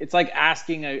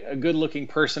asking a good-looking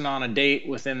person on a date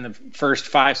within the first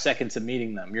 5 seconds of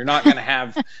meeting them. You're not going to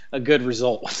have a good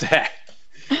result with that.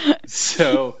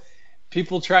 So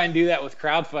people try and do that with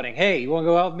crowdfunding. Hey, you want to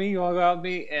go out with me? You want to go out with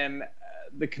me? And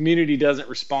the community doesn't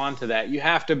respond to that. You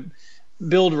have to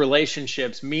build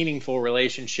relationships, meaningful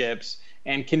relationships,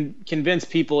 and convince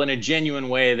people in a genuine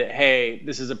way that, hey,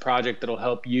 this is a project that'll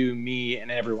help you, me,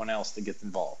 and everyone else that gets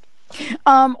involved.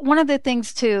 One of the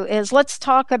things, too, is let's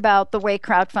talk about the way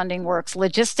crowdfunding works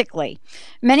logistically.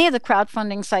 Many of the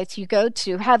crowdfunding sites you go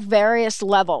to have various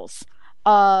levels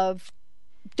of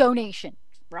donation,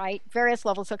 right? Various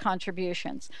levels of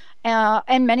contributions.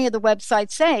 And many of the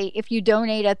websites say, if you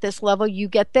donate at this level, you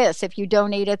get this. If you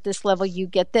donate at this level, you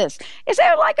get this. Is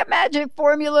there like a magic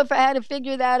formula for how to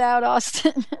figure that out,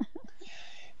 Austin?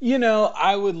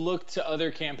 I would look to other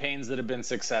campaigns that have been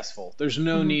successful. There's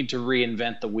no need to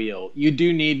reinvent the wheel. You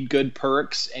do need good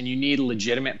perks, and you need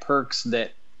legitimate perks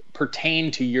that pertain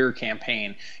to your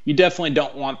campaign. You definitely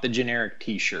don't want the generic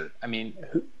T-shirt. I mean,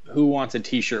 who wants a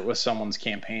T-shirt with someone's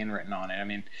campaign written on it? I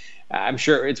mean, I'm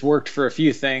sure it's worked for a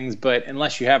few things, but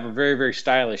unless you have a very, very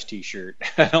stylish T-shirt,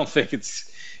 I don't think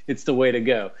it's the way to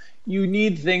go. You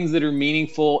need things that are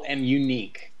meaningful and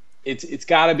unique. It's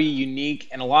got to be unique,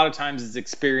 and a lot of times it's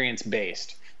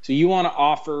experience-based. So you want to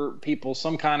offer people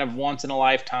some kind of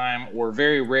once-in-a-lifetime or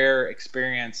very rare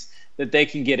experience that they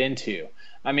can get into.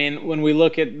 I mean, when we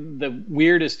look at the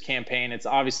weirdest campaign, it's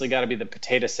obviously got to be the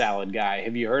potato salad guy.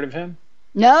 Have you heard of him?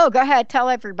 No, go ahead. Tell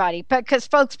everybody, because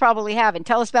folks probably haven't.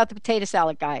 Tell us about the potato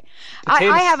salad guy.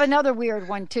 I have another weird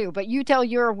one, too, but you tell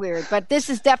your weird. But this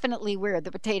is definitely weird,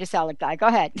 the potato salad guy. Go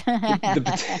ahead.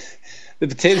 The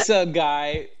potato salad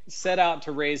guy set out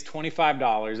to raise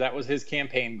 $25. That was his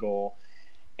campaign goal,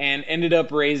 and ended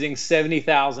up raising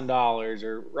 $70,000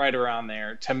 or right around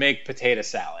there to make potato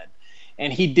salad.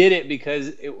 And he did it because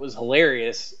it was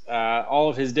hilarious. All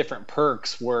of his different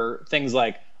perks were things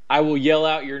like, I will yell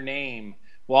out your name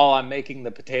while I'm making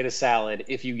the potato salad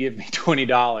if you give me $20.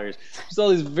 There's all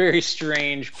these very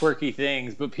strange, quirky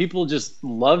things, but people just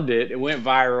loved it. It went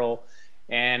viral,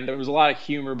 And there was a lot of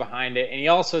humor behind it. And he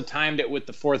also timed it with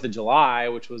the 4th of July,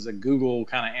 which was a Google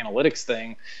kind of analytics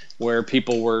thing where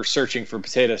people were searching for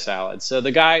potato salad. So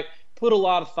the guy put a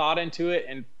lot of thought into it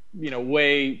and,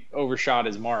 way overshot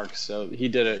his marks. So he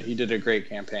did a great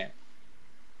campaign.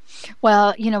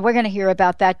 Well, we're going to hear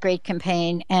about that great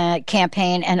campaign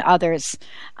and others.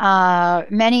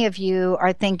 Many of you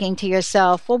are thinking to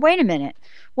yourself, well, wait a minute.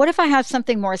 What if I have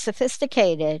something more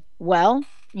sophisticated? Well,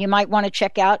 you might want to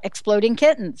check out Exploding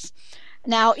Kittens.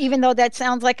 Now, even though that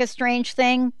sounds like a strange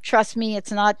thing, trust me,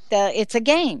 it's not. It's a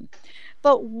game.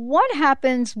 But what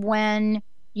happens when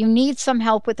you need some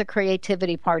help with the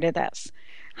creativity part of this?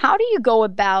 How do you go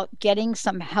about getting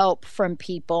some help from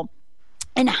people?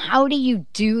 And how do you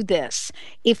do this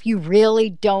if you really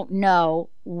don't know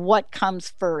what comes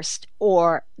first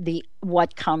or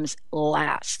what comes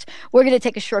last? We're going to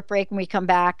take a short break. When we come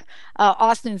back,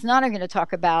 Austin's not going to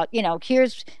talk about,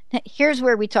 here's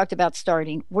where we talked about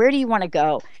starting. Where do you want to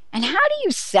go? And how do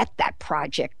you set that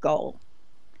project goal?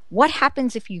 What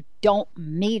happens if you don't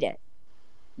meet it?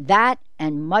 That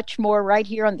and much more right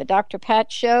here on the Dr.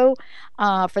 Pat Show.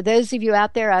 For those of you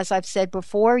out there, as I've said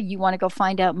before, you want to go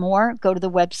find out more, go to the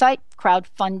website,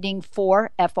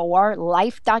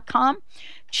 crowdfunding4life.com.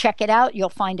 Check it out. You'll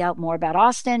find out more about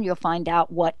Austin. You'll find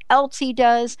out what else he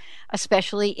does,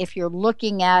 especially if you're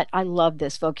looking at, I love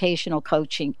this, vocational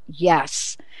coaching.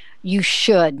 Yes, you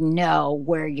should know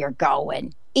where you're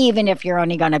going, even if you're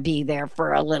only going to be there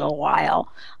for a little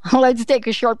while. Let's take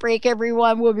a short break,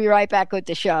 everyone. We'll be right back with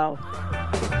the show.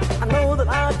 I know that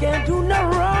I can't do no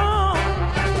wrong.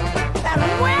 And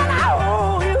when I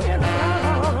hold you in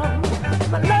my arms,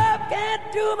 my love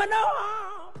can't do me no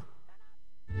harm.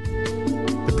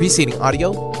 The preceding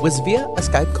audio was via a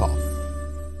Skype call.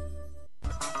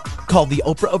 Called the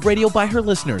Oprah of radio by her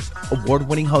listeners,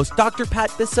 award-winning host Dr. Pat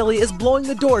Baccili is blowing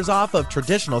the doors off of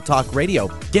traditional talk radio.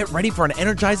 Get ready for an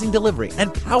energizing delivery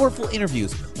and powerful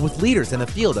interviews with leaders in the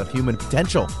field of human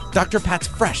potential. Dr. Pat's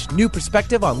fresh, new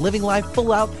perspective on living life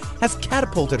full out has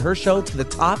catapulted her show to the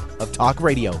top of talk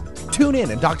radio. Tune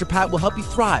in and Dr. Pat will help you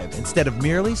thrive instead of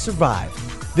merely survive.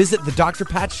 Visit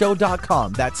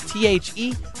thedrpatshow.com. That's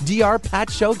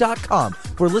THEDRPatShow.com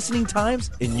for listening times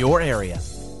in your area.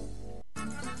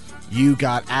 You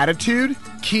got attitude?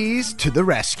 Keys to the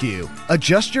rescue.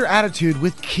 Adjust your attitude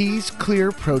with Keys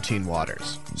Clear Protein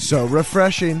Waters. So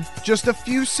refreshing. Just a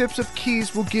few sips of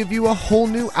Keys will give you a whole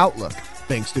new outlook,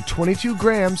 thanks to 22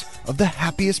 grams of the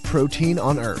happiest protein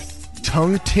on earth.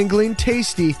 Tongue-tingling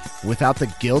tasty without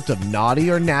the guilt of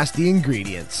naughty or nasty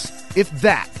ingredients. If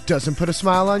that doesn't put a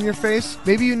smile on your face,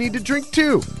 maybe you need to drink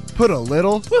too. Put a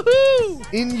little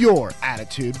in your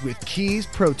attitude with Keys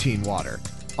Protein Water.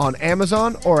 On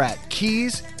Amazon or at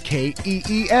Keys,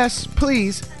 Kees,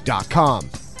 please.com.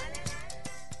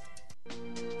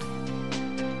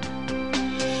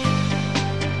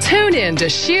 Tune in to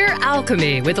Sheer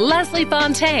Alchemy with Leslie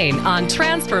Fontaine on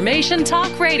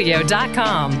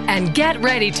TransformationTalkRadio.com and get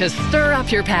ready to stir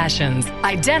up your passions,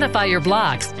 identify your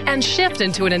blocks, and shift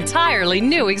into an entirely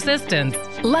new existence.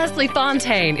 Leslie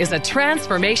Fontaine is a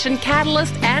transformation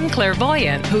catalyst and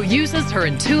clairvoyant who uses her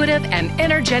intuitive and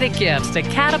energetic gifts to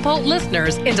catapult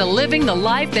listeners into living the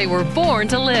life they were born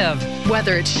to live.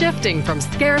 Whether it's shifting from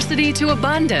scarcity to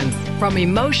abundance, from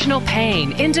emotional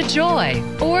pain into joy,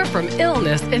 or from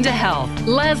illness into health,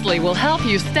 Leslie will help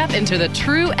you step into the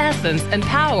true essence and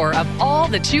power of all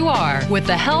that you are with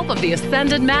the help of the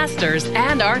Ascended Masters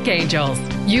and Archangels.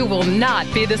 You will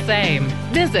not be the same.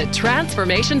 Visit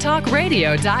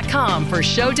TransformationTalkRadio.com for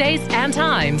show dates and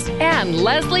times and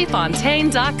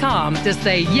LeslieFontaine.com to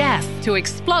say yes to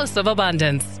explosive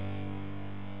abundance.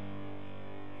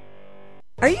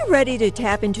 Are you ready to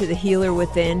tap into the healer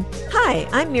within? Hi,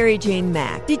 I'm Mary Jane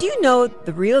Mack. Did you know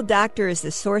the real doctor is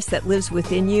the source that lives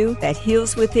within you, that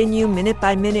heals within you minute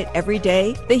by minute every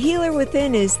day? The healer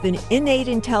within is the innate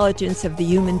intelligence of the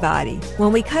human body.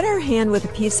 When we cut our hand with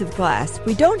a piece of glass,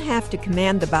 we don't have to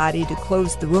command the body to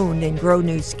close the wound and grow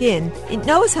new skin. It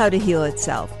knows how to heal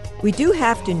itself. We do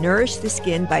have to nourish the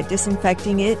skin by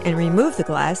disinfecting it and remove the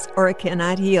glass, or it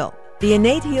cannot heal. The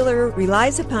innate healer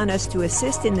relies upon us to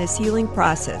assist in this healing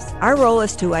process. Our role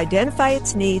is to identify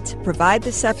its needs, provide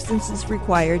the substances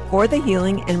required for the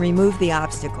healing, and remove the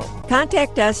obstacle.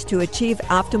 Contact us to achieve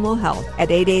optimal health at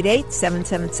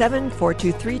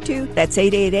 888-777-4232. That's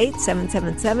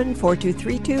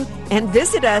 888-777-4232. And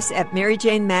visit us at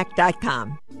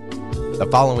maryjanemack.com. The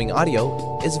following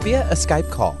audio is via a Skype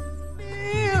call.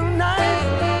 Feel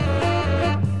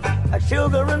nice, like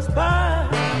sugar and spice.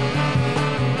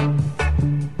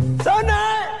 So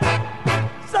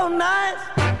nice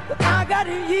that I got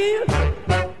you.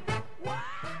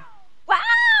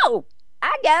 Wow!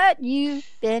 at you,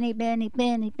 Benny, Benny,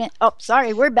 Benny, Benny. Oh,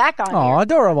 sorry, we're back on Oh, here.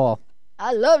 adorable.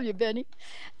 I love you, Benny.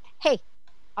 Hey,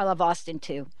 I love Austin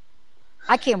too.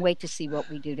 I can't wait to see what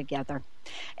we do together.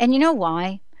 And you know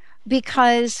why?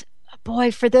 Because,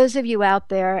 boy, for those of you out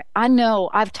there, I know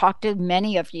I've talked to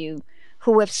many of you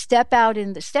who have stepped out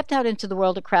into the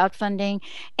world of crowdfunding.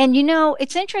 And you know,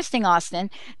 it's interesting,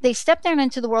 Austin. They stepped out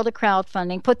into the world of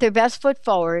crowdfunding, put their best foot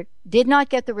forward, did not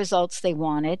get the results they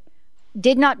wanted,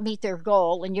 did not meet their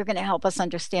goal, and you're going to help us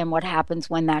understand what happens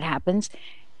when that happens.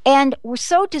 And were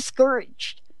so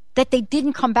discouraged that they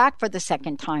didn't come back for the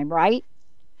second time, right?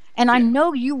 And I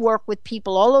know you work with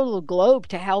people all over the globe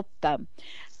to help them.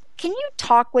 Can you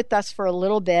talk with us for a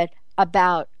little bit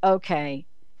about, okay,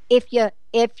 if you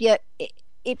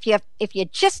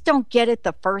just don't get it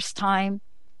the first time,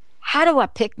 how do I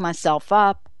pick myself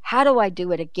up? How do I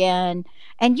do it again?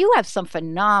 And you have some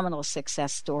phenomenal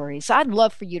success stories. I'd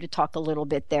love for you to talk a little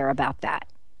bit there about that.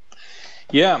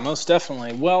 Yeah, most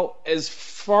definitely. Well, as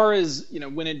far as,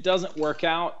 when it doesn't work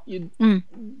out, you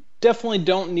definitely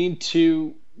don't need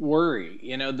to worry.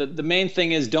 The main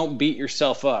thing is don't beat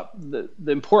yourself up. The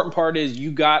important part is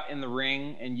you got in the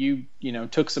ring and you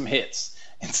took some hits.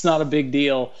 It's not a big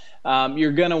deal.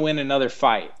 You're going to win another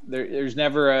fight. There's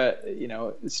never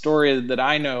a story that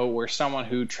I know where someone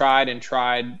who tried and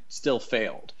tried still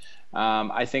failed.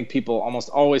 I think people almost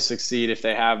always succeed if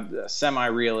they have a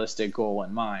semi-realistic goal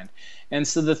in mind. And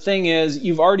so the thing is,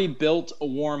 you've already built a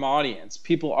warm audience.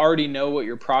 People already know what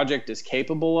your project is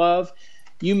capable of.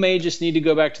 You may just need to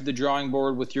go back to the drawing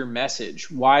board with your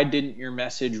message. Why didn't your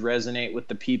message resonate with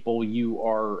the people you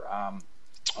are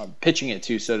pitching it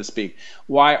to, so to speak?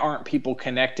 Why aren't people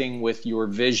connecting with your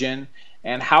vision?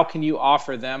 And how can you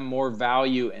offer them more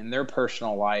value in their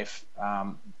personal life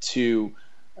to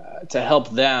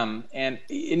help them? And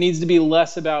it needs to be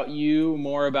less about you,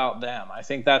 more about them. I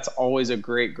think that's always a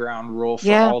great ground rule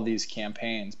for all these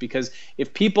campaigns, because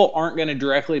if people aren't going to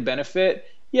directly benefit,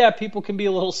 people can be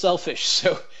a little selfish.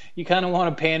 So you kind of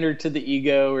want to pander to the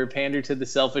ego or pander to the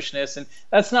selfishness, and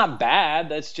that's not bad.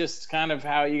 That's just kind of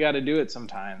how you got to do it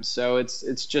sometimes. So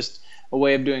it's just a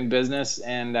way of doing business,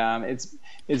 and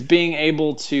it's being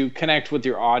able to connect with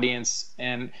your audience.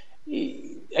 And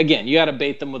again, you got to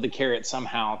bait them with a carrot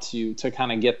somehow to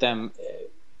kind of get them,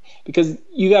 because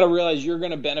you got to realize you're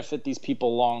going to benefit these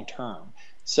people long term.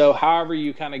 So however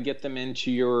you kind of get them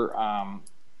into your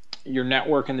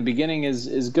network in the beginning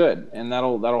is good, and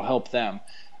that'll help them.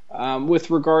 With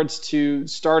regards to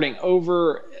starting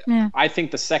over, I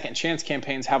think the second chance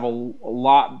campaigns have a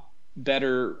lot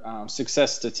better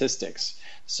success statistics.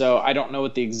 So I don't know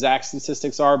what the exact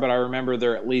statistics are, but I remember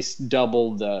they're at least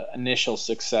double the initial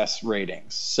success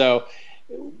ratings. So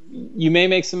you may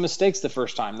make some mistakes the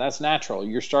first time. That's natural.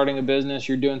 You're starting a business,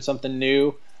 you're doing something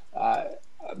new.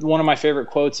 One of my favorite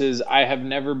quotes is, "I have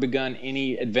never begun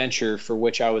any adventure for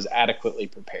which I was adequately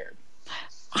prepared."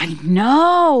 I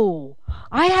know.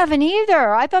 I haven't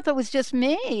either. I thought that was just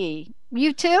me.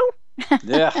 You too?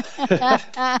 Yeah.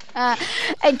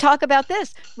 And talk about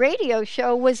this. Radio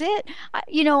show was it.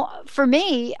 For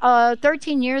me,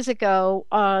 13 years ago,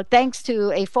 thanks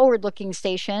to a forward-looking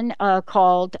station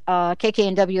called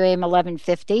KKNW AM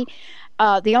 1150,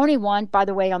 the only one, by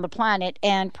the way, on the planet,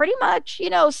 and pretty much,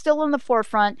 still in the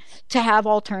forefront to have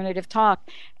alternative talk.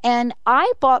 And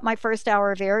I bought my first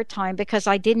hour of airtime because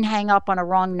I didn't hang up on a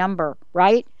wrong number,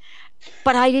 right?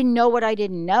 But I didn't know what I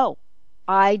didn't know.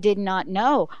 I did not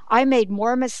know. I made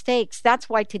more mistakes. That's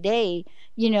why today,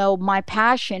 my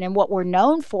passion and what we're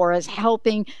known for is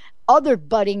helping other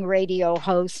budding radio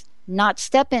hosts not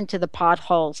step into the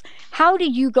potholes. How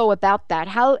do you go about that?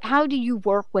 How do you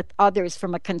work with others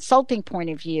from a consulting point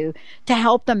of view to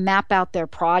help them map out their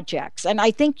projects? And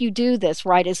I think you do this,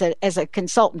 right, as a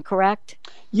consultant, correct?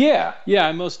 Yeah,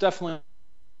 I most definitely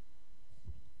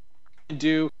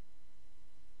do.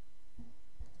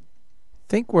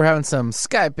 I think we're having some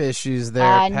Skype issues there,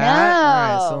 I Pat. know.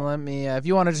 All right, so let me, if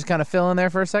you want to just kind of fill in there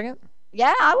for a second.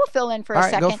 Yeah, I will fill in for a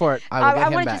second. All right, go for it. I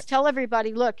want to just tell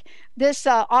everybody, look, this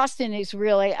Austin is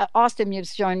really, Austin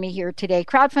Muhs joined me here today.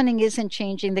 Crowdfunding isn't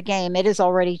changing the game. It has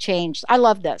already changed. I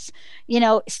love this.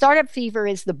 Startup Fever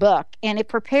is the book, and it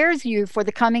prepares you for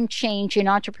the coming change in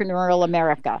entrepreneurial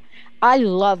America. I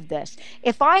love this.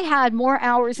 If I had more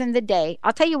hours in the day,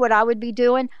 I'll tell you what I would be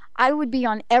doing. I would be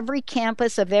on every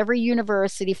campus of every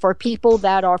university for people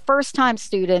that are first-time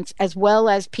students as well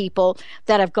as people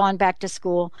that have gone back to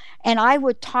school. And I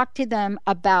would talk to them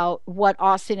about what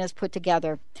Austin has put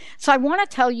together. So I want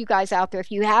to tell you guys out there,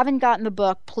 if you haven't gotten the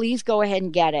book, please go ahead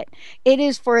and get it. It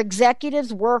is for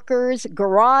executives, workers,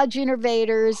 garage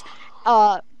innovators,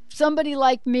 somebody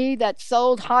like me that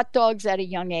sold hot dogs at a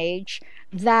young age,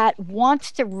 that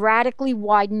wants to radically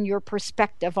widen your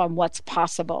perspective on what's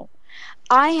possible.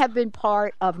 I have been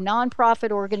part of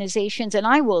nonprofit organizations, and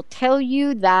I will tell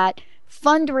you that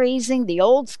fundraising the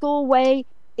old school way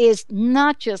is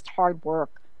not just hard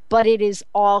work, but it is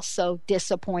also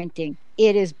disappointing.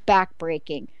 It is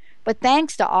backbreaking. But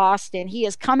thanks to Austin, he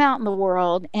has come out in the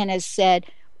world and has said,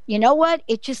 you know what?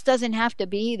 It just doesn't have to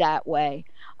be that way.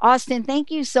 Austin,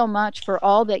 thank you so much for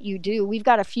all that you do. We've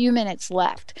got a few minutes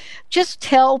left. Just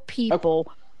tell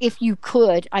people, if you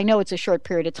could, I know it's a short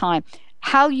period of time,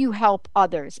 how you help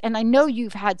others. And I know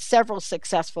you've had several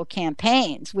successful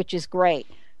campaigns, which is great.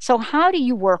 So how do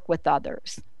you work with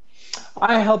others?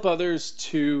 I help others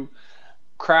to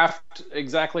craft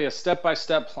exactly a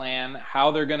step-by-step plan, how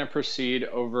they're going to proceed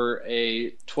over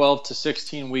a 12 to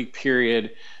 16 week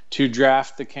period to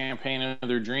draft the campaign of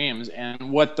their dreams,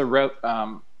 and what the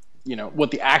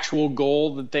what the actual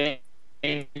goal that they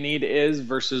need is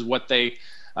versus what they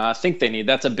think they need.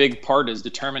 That's a big part, is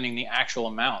determining the actual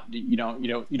amount. You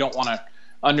don't want to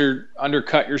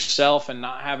undercut yourself and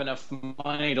not have enough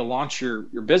money to launch your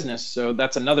business. So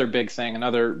that's another big thing,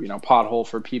 another pothole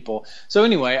for people. So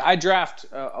anyway, I draft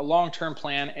a long-term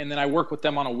plan, and then I work with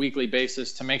them on a weekly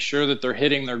basis to make sure that they're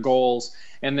hitting their goals,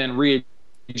 and then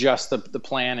readjust the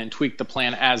plan and tweak the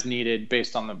plan as needed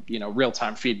based on the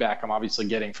real-time feedback I'm obviously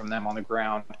getting from them on the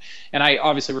ground. And I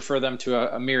obviously refer them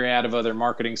to a myriad of other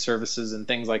marketing services and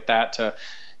things like that to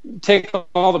take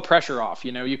all the pressure off.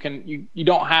 You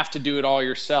don't have to do it all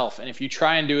yourself, and if you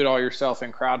try and do it all yourself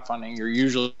in crowdfunding, you're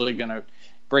usually going to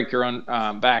break your own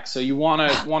back. So you want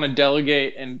to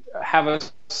delegate and have a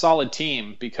solid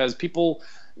team, because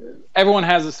everyone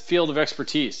has this field of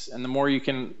expertise, and the more you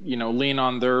can lean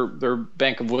on their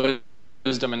bank of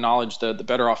wisdom and knowledge, the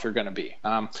better off you're going to be.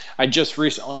 I just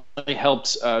recently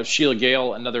helped Sheila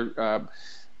Gale, another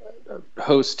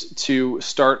host, to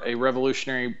start a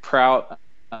revolutionary prayer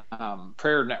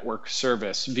network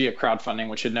service via crowdfunding,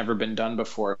 which had never been done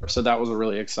before. So that was a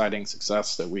really exciting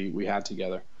success that we had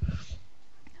together.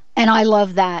 And I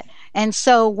love that. And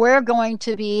so we're going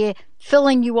to be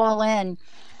filling you all in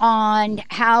on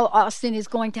how Austin is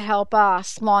going to help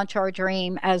us launch our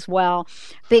dream as well,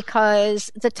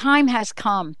 because the time has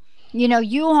come.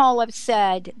 You all have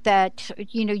said that,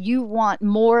 you want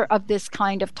more of this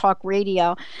kind of talk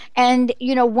radio. And,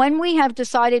 when we have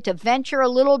decided to venture a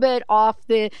little bit off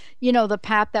the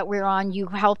path that we're on, you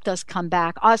helped us come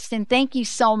back. Austin, thank you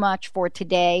so much for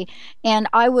today. And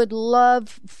I would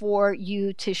love for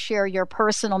you to share your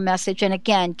personal message and,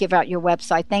 again, give out your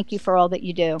website. Thank you for all that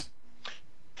you do.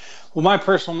 Well, my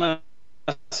personal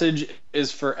message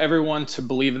is for everyone to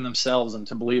believe in themselves and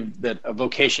to believe that a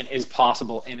vocation is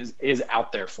possible and is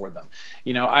out there for them.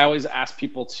 I always ask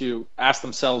people to ask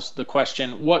themselves the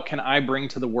question, what can I bring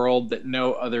to the world that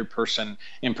no other person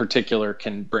in particular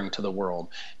can bring to the world?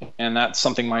 And that's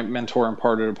something my mentor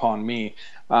imparted upon me.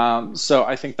 So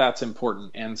I think that's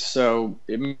important. And so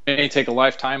it may take a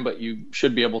lifetime, but you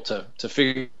should be able to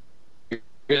figure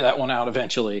that one out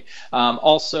eventually.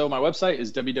 Also, my website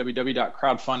is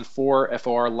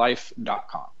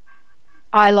www.crowdfund4life.com.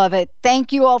 I love it.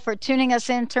 Thank you all for tuning us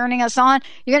in, turning us on.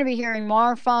 You're going to be hearing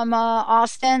more from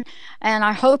Austin, and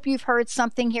I hope you've heard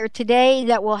something here today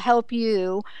that will help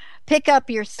you pick up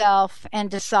yourself and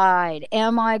decide,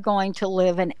 am I going to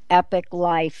live an epic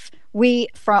life? We,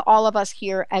 for all of us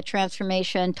here at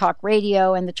Transformation Talk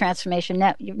Radio and the Transformation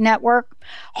Network,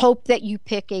 hope that you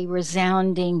pick a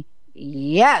resounding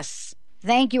yes.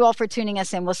 Thank you all for tuning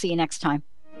us in. We'll see you next time.